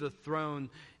between the throne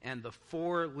and the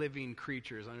 4 living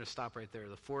creatures, I'm going to stop right there.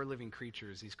 The 4 living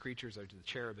creatures, these creatures are the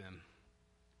cherubim.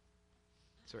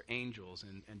 These are angels.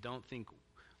 And don't think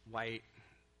white,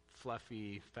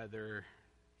 fluffy, feather,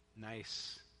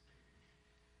 nice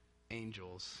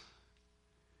angels.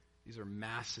 These are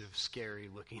massive,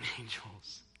 scary-looking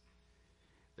angels.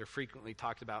 They're frequently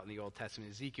talked about in the Old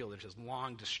Testament. Ezekiel, there's this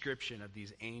long description of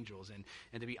these angels,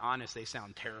 and to be honest, they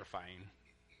sound terrifying.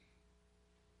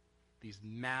 These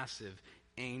massive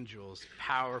angels,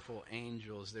 powerful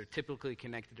angels, they're typically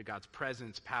connected to God's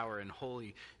presence, power, and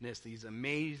holiness. These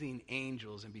amazing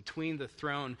angels, and between the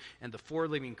throne and the 4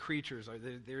 living creatures,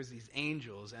 there's these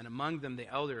angels, and among them the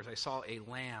elders, I saw a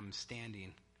lamb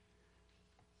standing,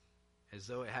 as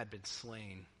though it had been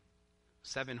slain,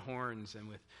 7 horns and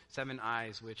with 7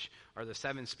 eyes, which are the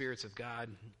 7 spirits of God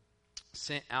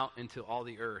sent out into all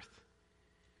the earth.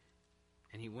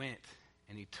 And he went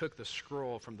and he took the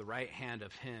scroll from the right hand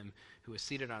of him who was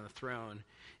seated on the throne.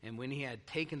 And when he had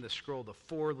taken the scroll, the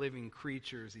 4 living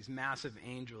creatures, these massive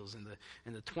angels,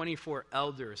 and the 24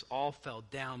 elders all fell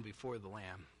down before the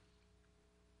Lamb,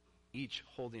 each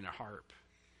holding a harp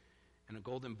and a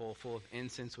golden bowl full of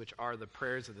incense, which are the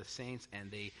prayers of the saints.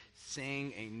 And they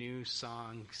sang a new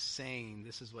song, saying,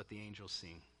 this is what the angels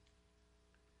sing: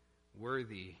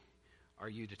 worthy are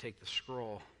you to take the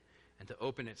scroll and to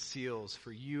open its seals,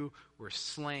 for you were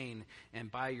slain,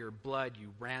 and by your blood you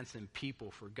ransomed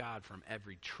people for God from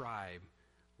every tribe,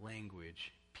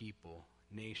 language, people,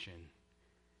 nation,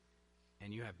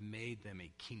 and you have made them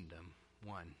a kingdom,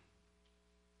 one,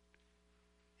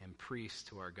 and priests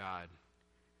to our God,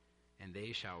 and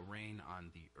they shall reign on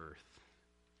the earth.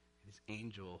 These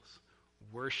angels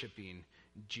worshiping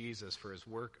Jesus for his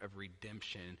work of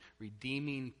redemption,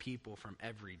 redeeming people from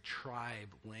every tribe,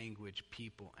 language,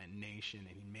 people, and nation,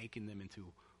 and making them into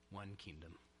one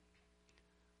kingdom,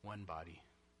 one body,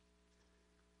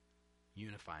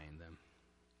 unifying them.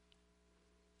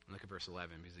 Look at verse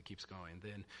 11, because it keeps going.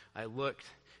 Then I looked,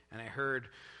 and I heard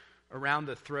around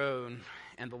the throne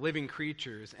and the living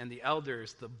creatures and the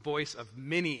elders the voice of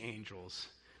many angels,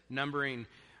 numbering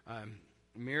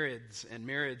myriads and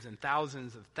myriads and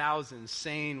thousands of thousands,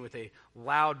 saying with a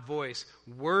loud voice,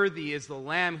 worthy is the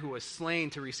Lamb who was slain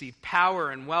to receive power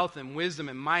and wealth and wisdom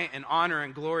and might and honor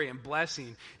and glory and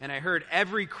blessing. And I heard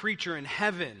every creature in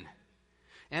heaven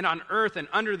and on earth and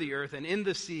under the earth and in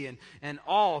the sea and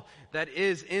all that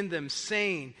is in them,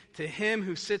 saying, to him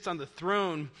who sits on the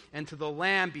throne and to the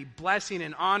Lamb be blessing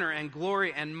and honor and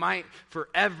glory and might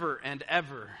forever and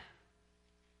ever.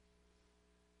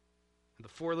 And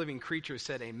the 4 living creatures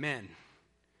said, Amen.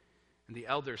 And the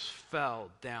elders fell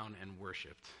down and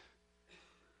worshipped.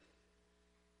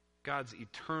 God's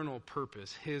eternal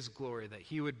purpose, his glory, that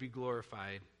he would be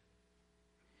glorified.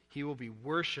 He will be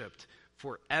worshipped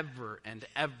forever and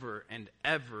ever and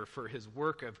ever for his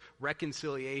work of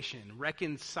reconciliation,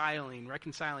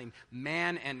 reconciling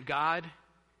man and God,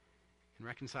 and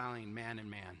reconciling man and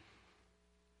man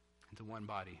into one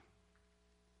body.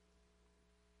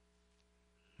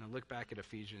 Now look back at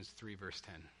Ephesians 3, verse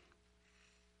 10.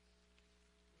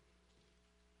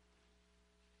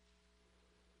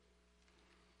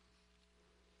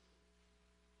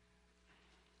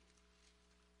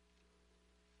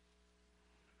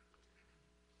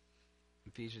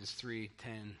 Ephesians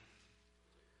 3:10,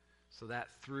 so that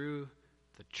through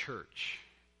the church,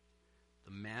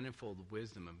 the manifold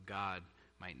wisdom of God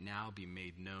might now be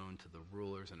made known to the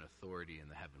rulers and authority in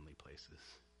the heavenly places.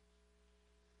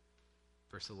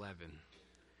 Verse 11,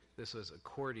 this was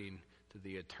according to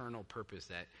the eternal purpose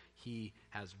that he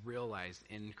has realized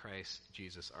in Christ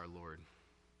Jesus our Lord.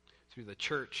 Through the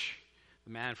church,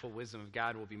 the manifold wisdom of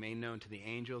God will be made known to the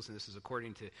angels, and this is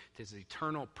according to his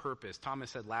eternal purpose.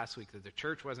 Thomas said last week that the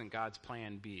church wasn't God's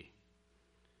plan B.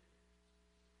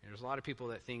 There's a lot of people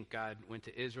that think God went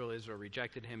to Israel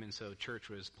rejected him, and so church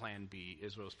was plan B.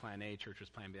 Israel was plan A, church was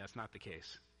plan B. That's not the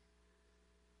case.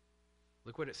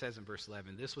 Look what it says in verse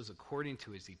 11. This was according to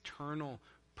his eternal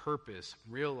purpose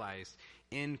realized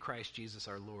in Christ Jesus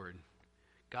our Lord.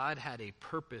 God had a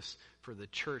purpose for the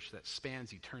church that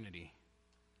spans eternity.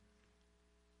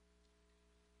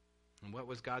 And what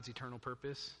was God's eternal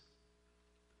purpose?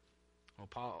 Well,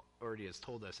 Paul already has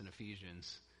told us in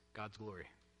Ephesians, God's glory.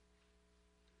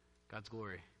 God's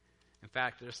glory. In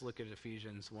fact, just look at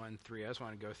Ephesians 1:3. I just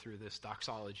want to go through this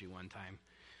doxology one time.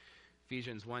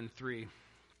 Ephesians 1:3.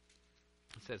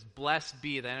 It says, blessed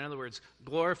be, that in other words,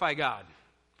 glorify God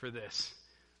for this.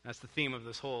 That's the theme of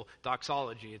this whole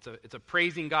doxology. It's a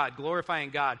praising God, glorifying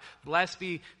God. Blessed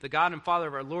be the God and Father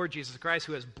of our Lord Jesus Christ,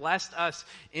 who has blessed us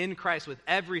in Christ with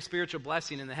every spiritual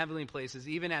blessing in the heavenly places,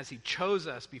 even as he chose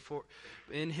us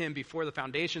in him before the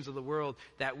foundations of the world,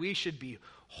 that we should be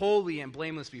holy and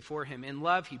blameless before him. In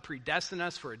love, he predestined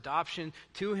us for adoption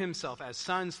to himself as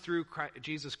sons through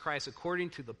Jesus Christ,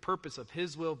 according to the purpose of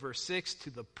his will. Verse 6,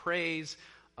 to the praise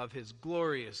of his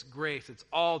glorious grace. It's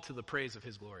all to the praise of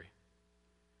his glory,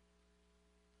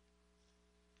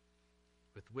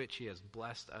 with which he has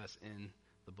blessed us in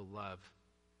the beloved.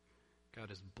 God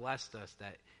has blessed us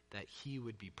that he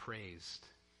would be praised,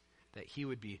 that he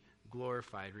would be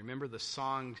glorified. Remember the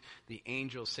song the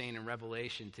angels saying in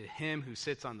Revelation, to him who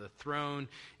sits on the throne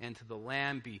and to the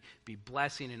Lamb be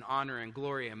blessing and honor and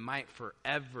glory and might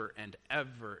forever and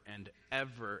ever and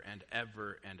ever and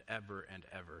ever and ever and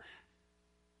ever.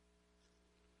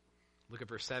 Look at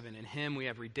verse 7. In him we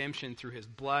have redemption through his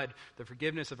blood, the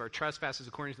forgiveness of our trespasses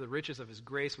according to the riches of his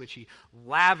grace, which he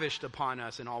lavished upon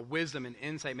us in all wisdom and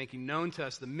insight, making known to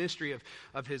us the mystery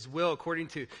of his will according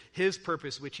to his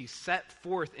purpose, which he set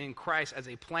forth in Christ as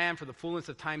a plan for the fullness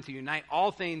of time to unite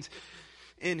all things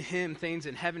in him, things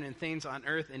in heaven and things on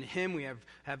earth. In him we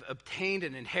have obtained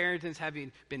an inheritance,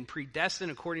 having been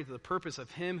predestined according to the purpose of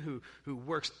him who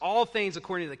works all things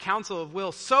according to the counsel of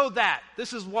will, so that,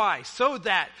 this is why, so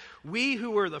that we who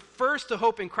were the first to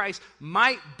hope in Christ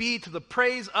might be to the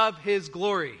praise of his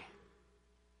glory.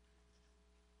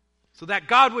 So that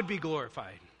God would be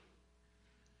glorified.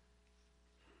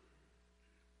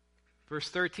 Verse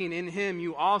 13, in him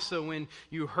you also, when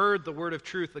you heard the word of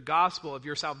truth, the gospel of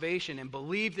your salvation, and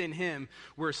believed in him,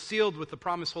 were sealed with the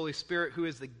promised Holy Spirit, who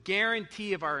is the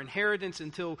guarantee of our inheritance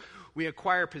until we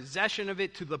acquire possession of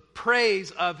it to the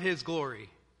praise of his glory.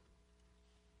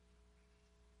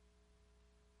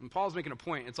 And Paul's making a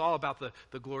point. It's all about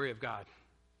the glory of God.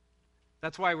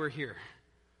 That's why we're here.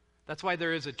 That's why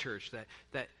there is a church,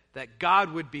 that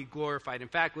God would be glorified. In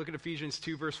fact, look at Ephesians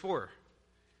 2, verse 4.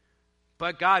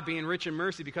 But God, being rich in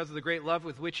mercy, because of the great love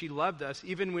with which he loved us,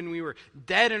 even when we were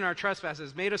dead in our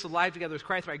trespasses, made us alive together with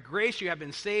Christ. By grace you have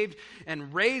been saved,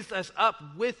 and raised us up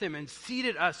with him, and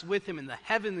seated us with him in the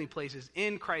heavenly places.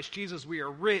 In Christ Jesus we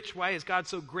are rich. Why is God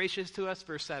so gracious to us?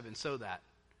 Verse 7, so that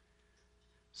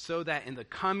in the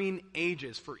coming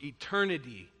ages, for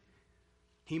eternity,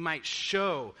 he might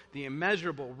show the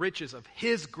immeasurable riches of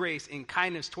his grace and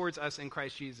kindness towards us in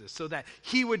Christ Jesus, so that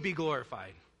he would be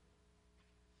glorified.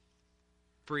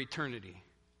 For eternity.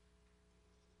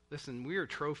 Listen, we are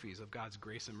trophies of God's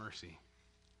grace and mercy.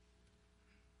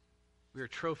 We are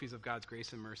trophies of God's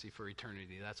grace and mercy for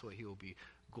eternity. That's what he will be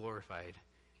glorified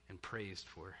and praised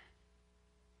for.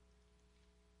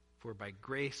 For by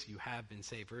grace you have been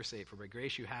saved. Verse 8, for by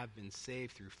grace you have been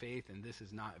saved through faith, and this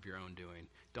is not of your own doing.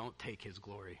 Don't take his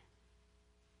glory.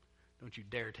 Don't you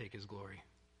dare take his glory.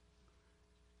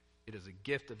 It is a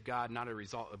gift of God, not a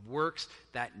result of works,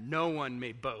 that no one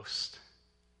may boast.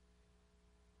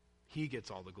 He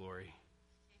gets all the glory.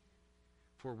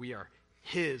 For we are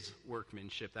his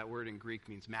workmanship. That word in Greek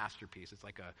means masterpiece. It's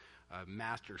like a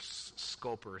master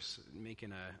sculptor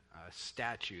making a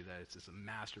statue that it's a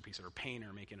masterpiece, or a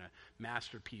painter making a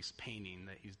masterpiece painting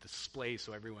that he's displayed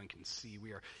so everyone can see.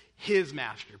 We are his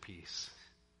masterpiece,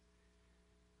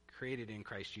 created in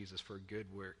Christ Jesus for good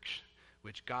works,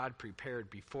 which God prepared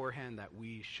beforehand that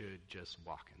we should just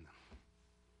walk in them.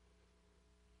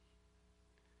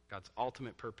 God's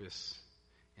ultimate purpose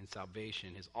in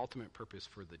salvation, his ultimate purpose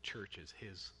for the church is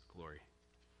his glory.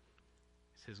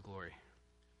 It's his glory.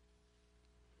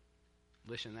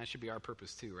 Listen, that should be our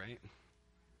purpose too, right?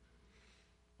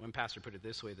 One pastor put it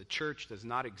this way: the church does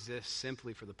not exist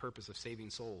simply for the purpose of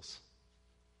saving souls.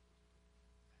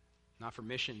 Not for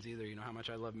missions either. You know how much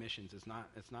I love missions. It's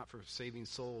not for saving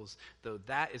souls, though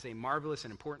that is a marvelous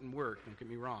and important work, don't get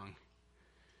me wrong.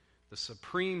 The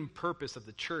supreme purpose of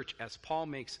the church, as Paul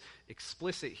makes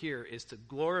explicit here, is to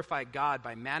glorify God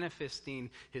by manifesting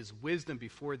his wisdom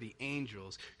before the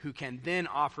angels, who can then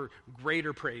offer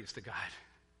greater praise to God.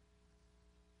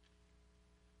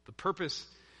 The purpose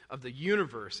of the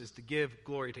universe is to give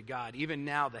glory to God. Even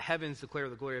now, the heavens declare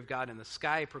the glory of God, and the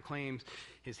sky proclaims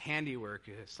his handiwork.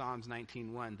 Psalms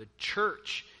 19:1. The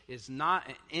church is not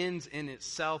an end in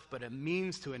itself, but a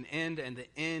means to an end, and the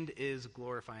end is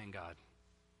glorifying God.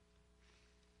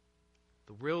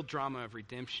 The real drama of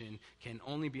redemption can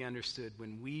only be understood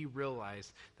when we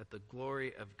realize that the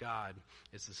glory of God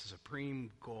is the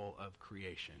supreme goal of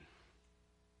creation.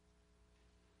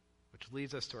 Which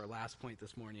leads us to our last point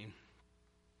this morning,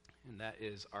 and that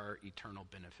is our eternal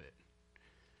benefit.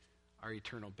 Our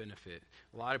eternal benefit.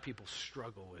 A lot of people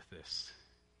struggle with this.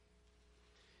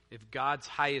 If God's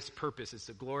highest purpose is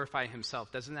to glorify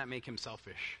himself, doesn't that make him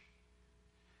selfish?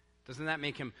 Doesn't that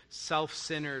make him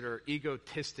self-centered or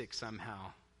egotistic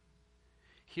somehow?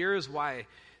 Here is why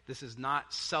this is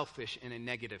not selfish in a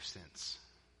negative sense.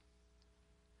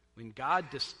 When God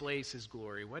displays his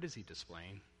glory, what is he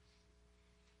displaying?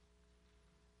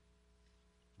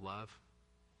 Love,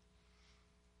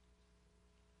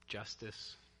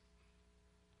 justice,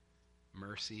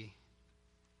 mercy,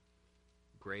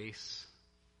 grace,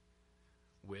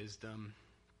 wisdom,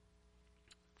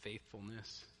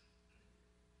 faithfulness.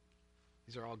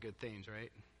 These are all good things,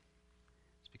 right?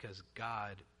 It's because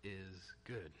God is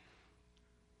good.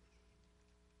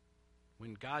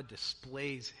 When God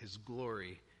displays his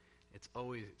glory, it's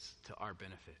always to our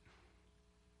benefit.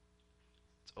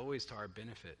 It's always to our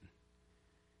benefit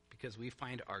because we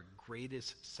find our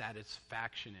greatest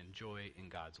satisfaction and joy in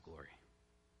God's glory.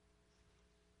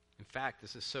 In fact,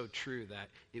 this is so true that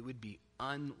it would be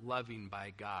unloving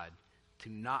by God to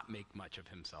not make much of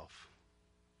himself.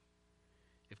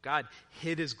 If God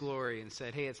hid his glory and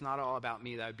said, hey, it's not all about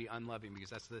me, that would be unloving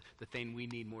because that's the thing we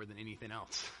need more than anything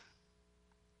else.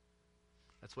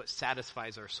 That's what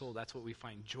satisfies our soul. That's what we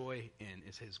find joy in,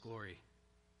 is his glory.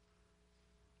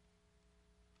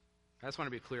 I just want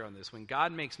to be clear on this. When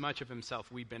God makes much of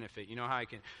himself, we benefit. You know how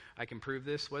I can prove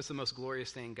this? What's the most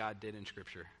glorious thing God did in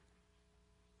Scripture?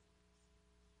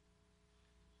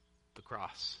 The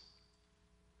cross.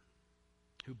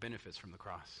 Who benefits from the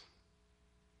cross?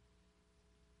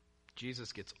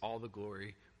 Jesus gets all the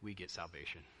glory. We get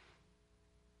salvation.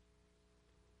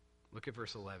 Look at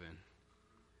verse 11.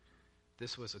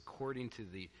 This was according to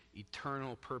the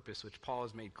eternal purpose, which Paul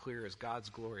has made clear as God's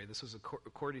glory. This was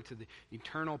according to the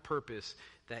eternal purpose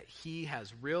that he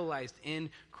has realized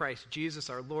in Christ Jesus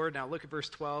our Lord. Now look at verse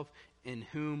 12. In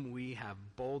whom we have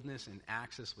boldness and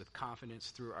access with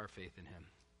confidence through our faith in him.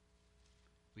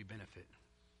 We benefit.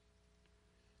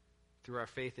 Through our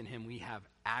faith in him, we have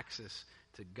access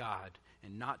to God.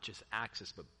 And not just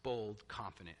access, but bold,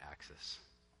 confident access.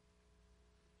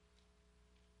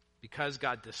 Because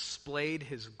God displayed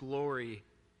his glory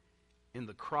in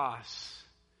the cross,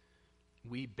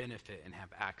 we benefit and have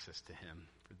access to him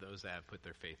for those that have put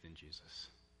their faith in Jesus.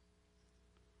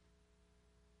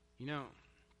 You know,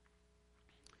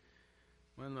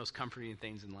 one of the most comforting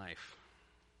things in life,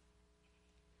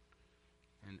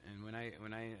 and when I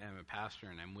am a pastor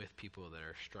and I'm with people that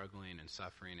are struggling and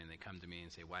suffering and they come to me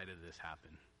and say, why did this happen?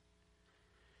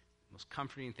 The most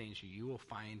comforting things you will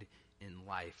find in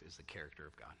life is the character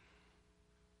of God.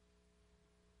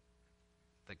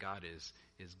 That God is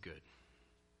good.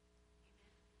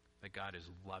 That God is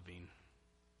loving.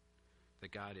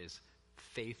 That God is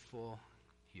faithful.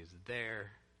 He is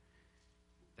there.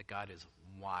 That God is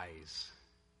wise.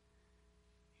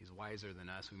 He's wiser than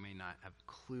us. We may not have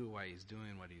a clue why he's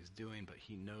doing what he's doing, but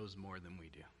he knows more than we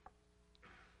do.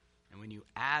 And when you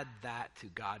add that to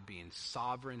God being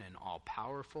sovereign and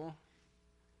all-powerful,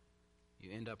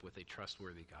 you end up with a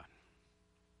trustworthy God.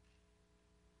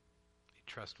 A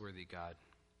trustworthy God.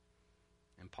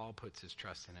 And Paul puts his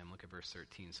trust in him. Look at verse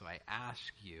 13. So I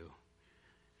ask you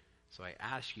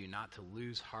not to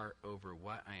lose heart over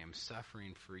what I am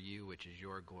suffering for you, which is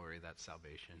your glory, that's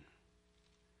salvation.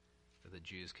 That the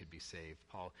Jews could be saved.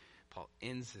 Paul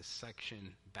ends this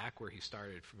section back where he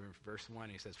started. From verse 1,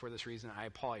 he says, for this reason, I,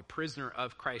 Paul, a prisoner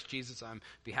of Christ Jesus, on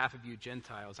behalf of you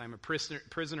Gentiles. I'm a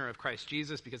prisoner of Christ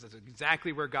Jesus because that's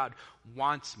exactly where God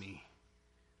wants me.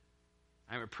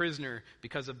 I'm a prisoner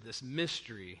because of this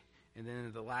mystery. And then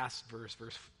in the last verse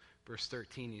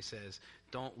 13, he says,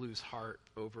 don't lose heart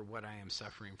over what I am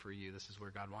suffering for you. This is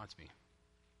where God wants me.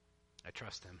 I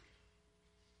trust him.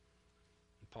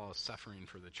 And Paul is suffering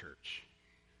for the church.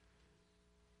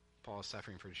 Paul is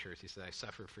suffering for the church. He said, I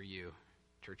suffer for you,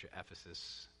 church of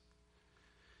Ephesus.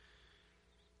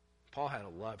 Paul had a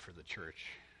love for the church.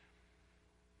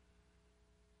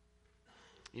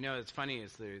 You know, it's funny,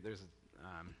 is there's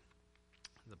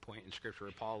the point in Scripture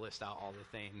where Paul lists out all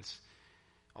the things,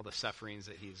 all the sufferings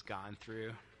that he's gone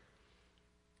through.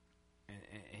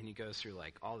 And he goes through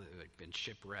I've been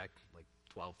shipwrecked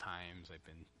 12 times. I've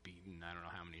been beaten, I don't know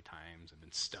how many times. I've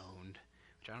been stoned,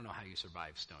 which I don't know how you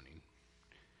survive stoning.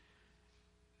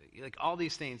 All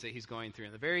these things that he's going through.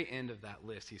 And at the very end of that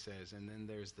list, he says, and then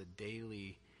there's the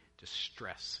daily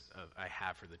distress I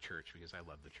have for the church because I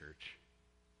love the church.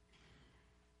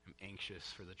 I'm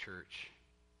anxious for the church.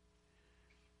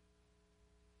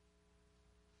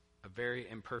 A very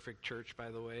imperfect church,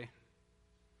 by the way.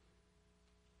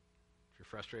 If you're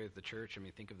frustrated with the church,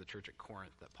 think of the church at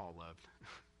Corinth that Paul loved.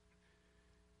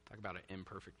 Talk about an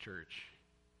imperfect church.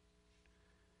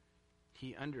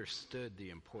 he understood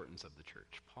the importance of the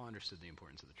church. Paul understood the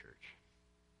importance of the church.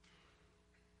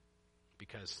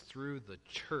 Because through the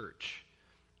church,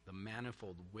 the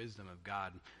manifold wisdom of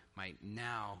God might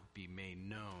now be made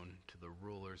known to the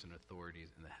rulers and authorities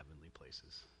in the heavenly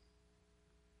places,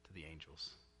 to the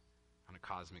angels, on a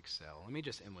cosmic scale. Let me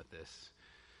just end with this.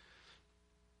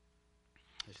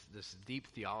 This deep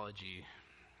theology,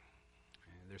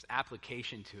 there's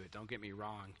application to it, don't get me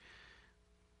wrong.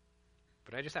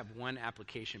 But I just have one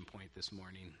application point this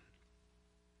morning.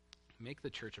 Make the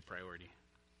church a priority.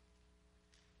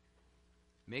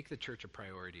 Make the church a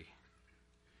priority.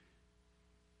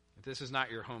 If this is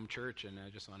not your home church, and I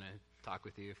just want to talk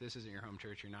with you, if this isn't your home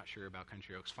church, you're not sure about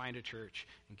Country Oaks, find a church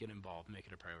and get involved. Make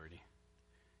it a priority.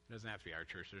 It doesn't have to be our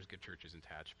church. There's good churches in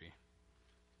Tehachapi.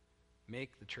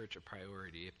 Make the church a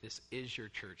priority. If this is your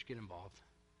church, get involved.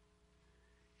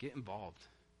 Get involved.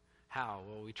 How?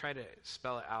 Well, we try to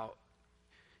spell it out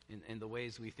in the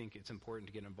ways we think it's important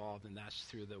to get involved, and that's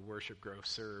through the worship, grow,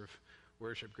 serve.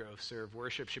 Worship, grow, serve.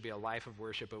 Worship should be a life of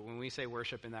worship, but when we say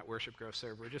worship in that worship, grow,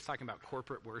 serve, we're just talking about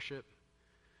corporate worship.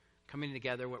 Coming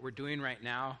together, what we're doing right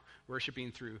now,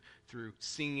 worshiping through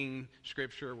singing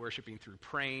Scripture, worshiping through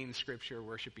praying Scripture,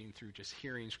 worshiping through just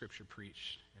hearing Scripture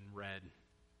preached and read.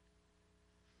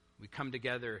 We come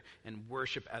together and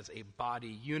worship as a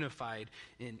body, unified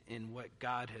in what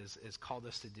God has called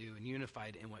us to do, and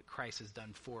unified in what Christ has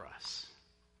done for us.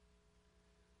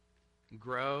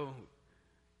 Grow.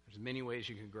 There's many ways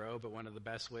you can grow, but one of the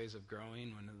best ways of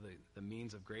growing, one of the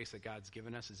means of grace that God's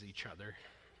given us is each other.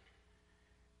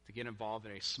 To get involved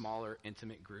in a smaller,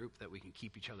 intimate group that we can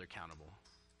keep each other accountable.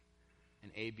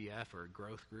 An ABF or a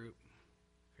growth group.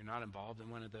 If you're not involved in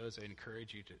one of those, I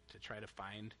encourage you to try to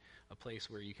find a place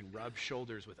where you can rub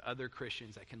shoulders with other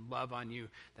Christians that can love on you,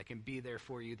 that can be there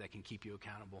for you, that can keep you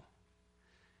accountable.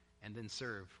 And then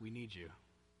serve. We need you.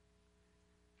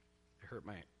 I hurt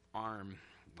my arm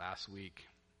last week.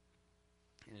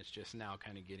 And it's just now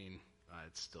kind of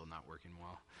it's still not working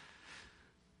well.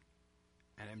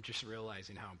 And I'm just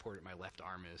realizing how important my left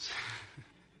arm is.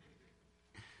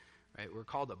 Right? We're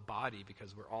called a body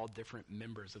because we're all different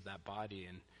members of that body.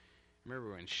 And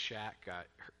remember when Shaq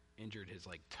injured his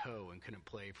toe and couldn't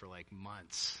play for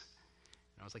months.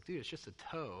 And I was like, dude, it's just a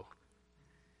toe.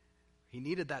 He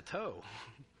needed that toe.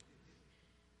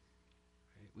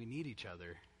 Right? We need each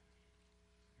other.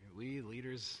 We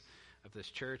leaders of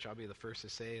this church, I'll be the first to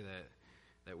say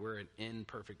that we're an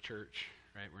imperfect church,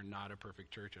 right? We're not a perfect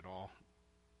church at all.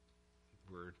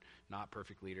 We're not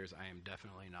perfect leaders. I am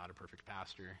definitely not a perfect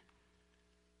pastor.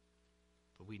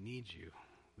 But we need you.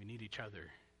 We need each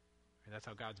other. And that's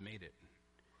how God's made it.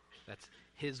 That's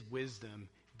his wisdom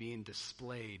being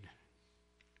displayed.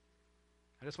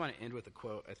 I just want to end with a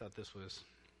quote. I thought this was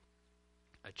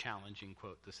a challenging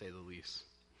quote, to say the least.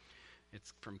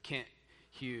 It's from Kent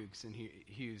Hughes, and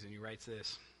he writes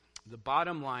this: "The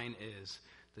bottom line is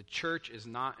the church is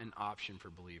not an option for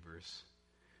believers,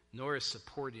 nor is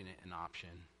supporting it an option.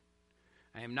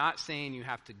 I am not saying you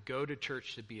have to go to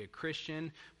church to be a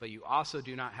Christian, but you also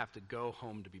do not have to go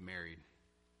home to be married.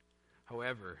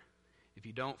 However, if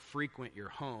you don't frequent your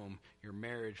home, your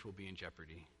marriage will be in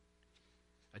jeopardy.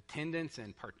 Attendance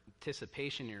and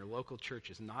participation in your local church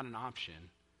is not an option.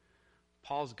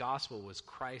 Paul's gospel was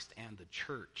Christ and the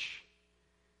church.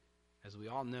 As we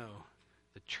all know,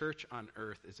 the church on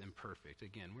earth is imperfect."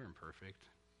 Again, we're imperfect.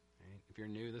 Right? If you're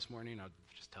new this morning, I'll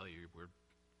just tell you we're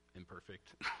imperfect.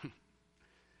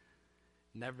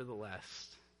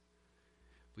 Nevertheless,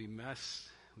 we must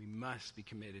be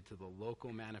committed to the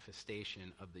local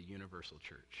manifestation of the universal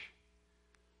church.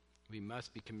 We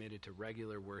must be committed to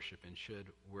regular worship and should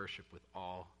worship with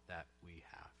all that we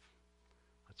have.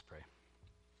 Let's pray.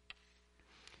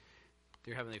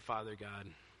 Dear Heavenly Father, God,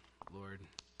 Lord,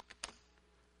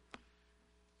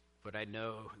 but I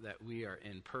know that we are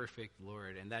imperfect,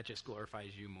 Lord, and that just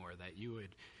glorifies you more, that you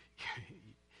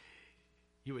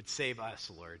would save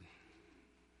us, Lord,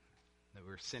 that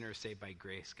we're sinners saved by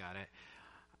grace, God.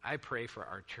 I pray for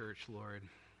our church, Lord.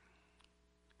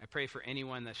 I pray for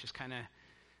anyone that's just kind of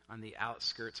on the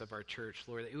outskirts of our church,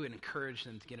 Lord, that you would encourage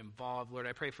them to get involved, Lord.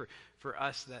 I pray for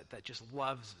us that just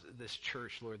loves this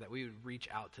church, Lord, that we would reach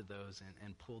out to those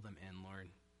and pull them in, Lord.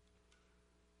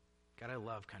 God, I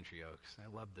love Country Oaks. I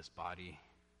love this body.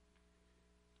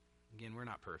 Again, we're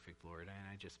not perfect, Lord,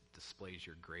 and it just displays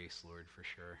your grace, Lord, for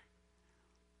sure.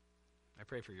 I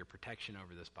pray for your protection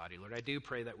over this body, Lord. I do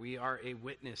pray that we are a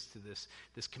witness to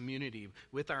this community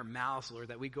with our mouths, Lord,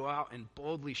 that we go out and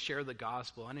boldly share the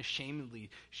gospel,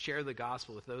 unashamedly share the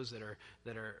gospel with those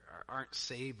that aren't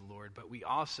saved, Lord. But we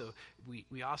also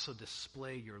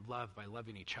display your love by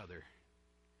loving each other.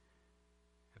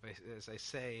 I As I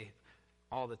say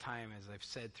all the time, as I've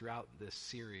said throughout this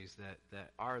series,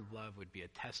 that our love would be a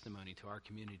testimony to our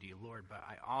community, Lord, but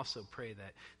I also pray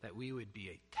that we would be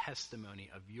a testimony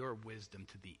of your wisdom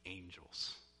to the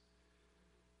angels.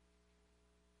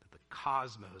 That the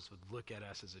cosmos would look at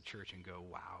us as a church and go,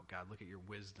 wow, God, look at your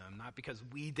wisdom. Not because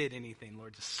we did anything,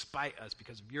 Lord, despite us,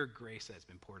 because of your grace that's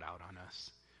been poured out on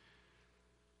us.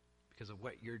 Because of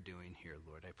what you're doing here,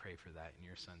 Lord. I pray for that in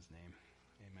your Son's name.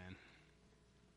 Amen.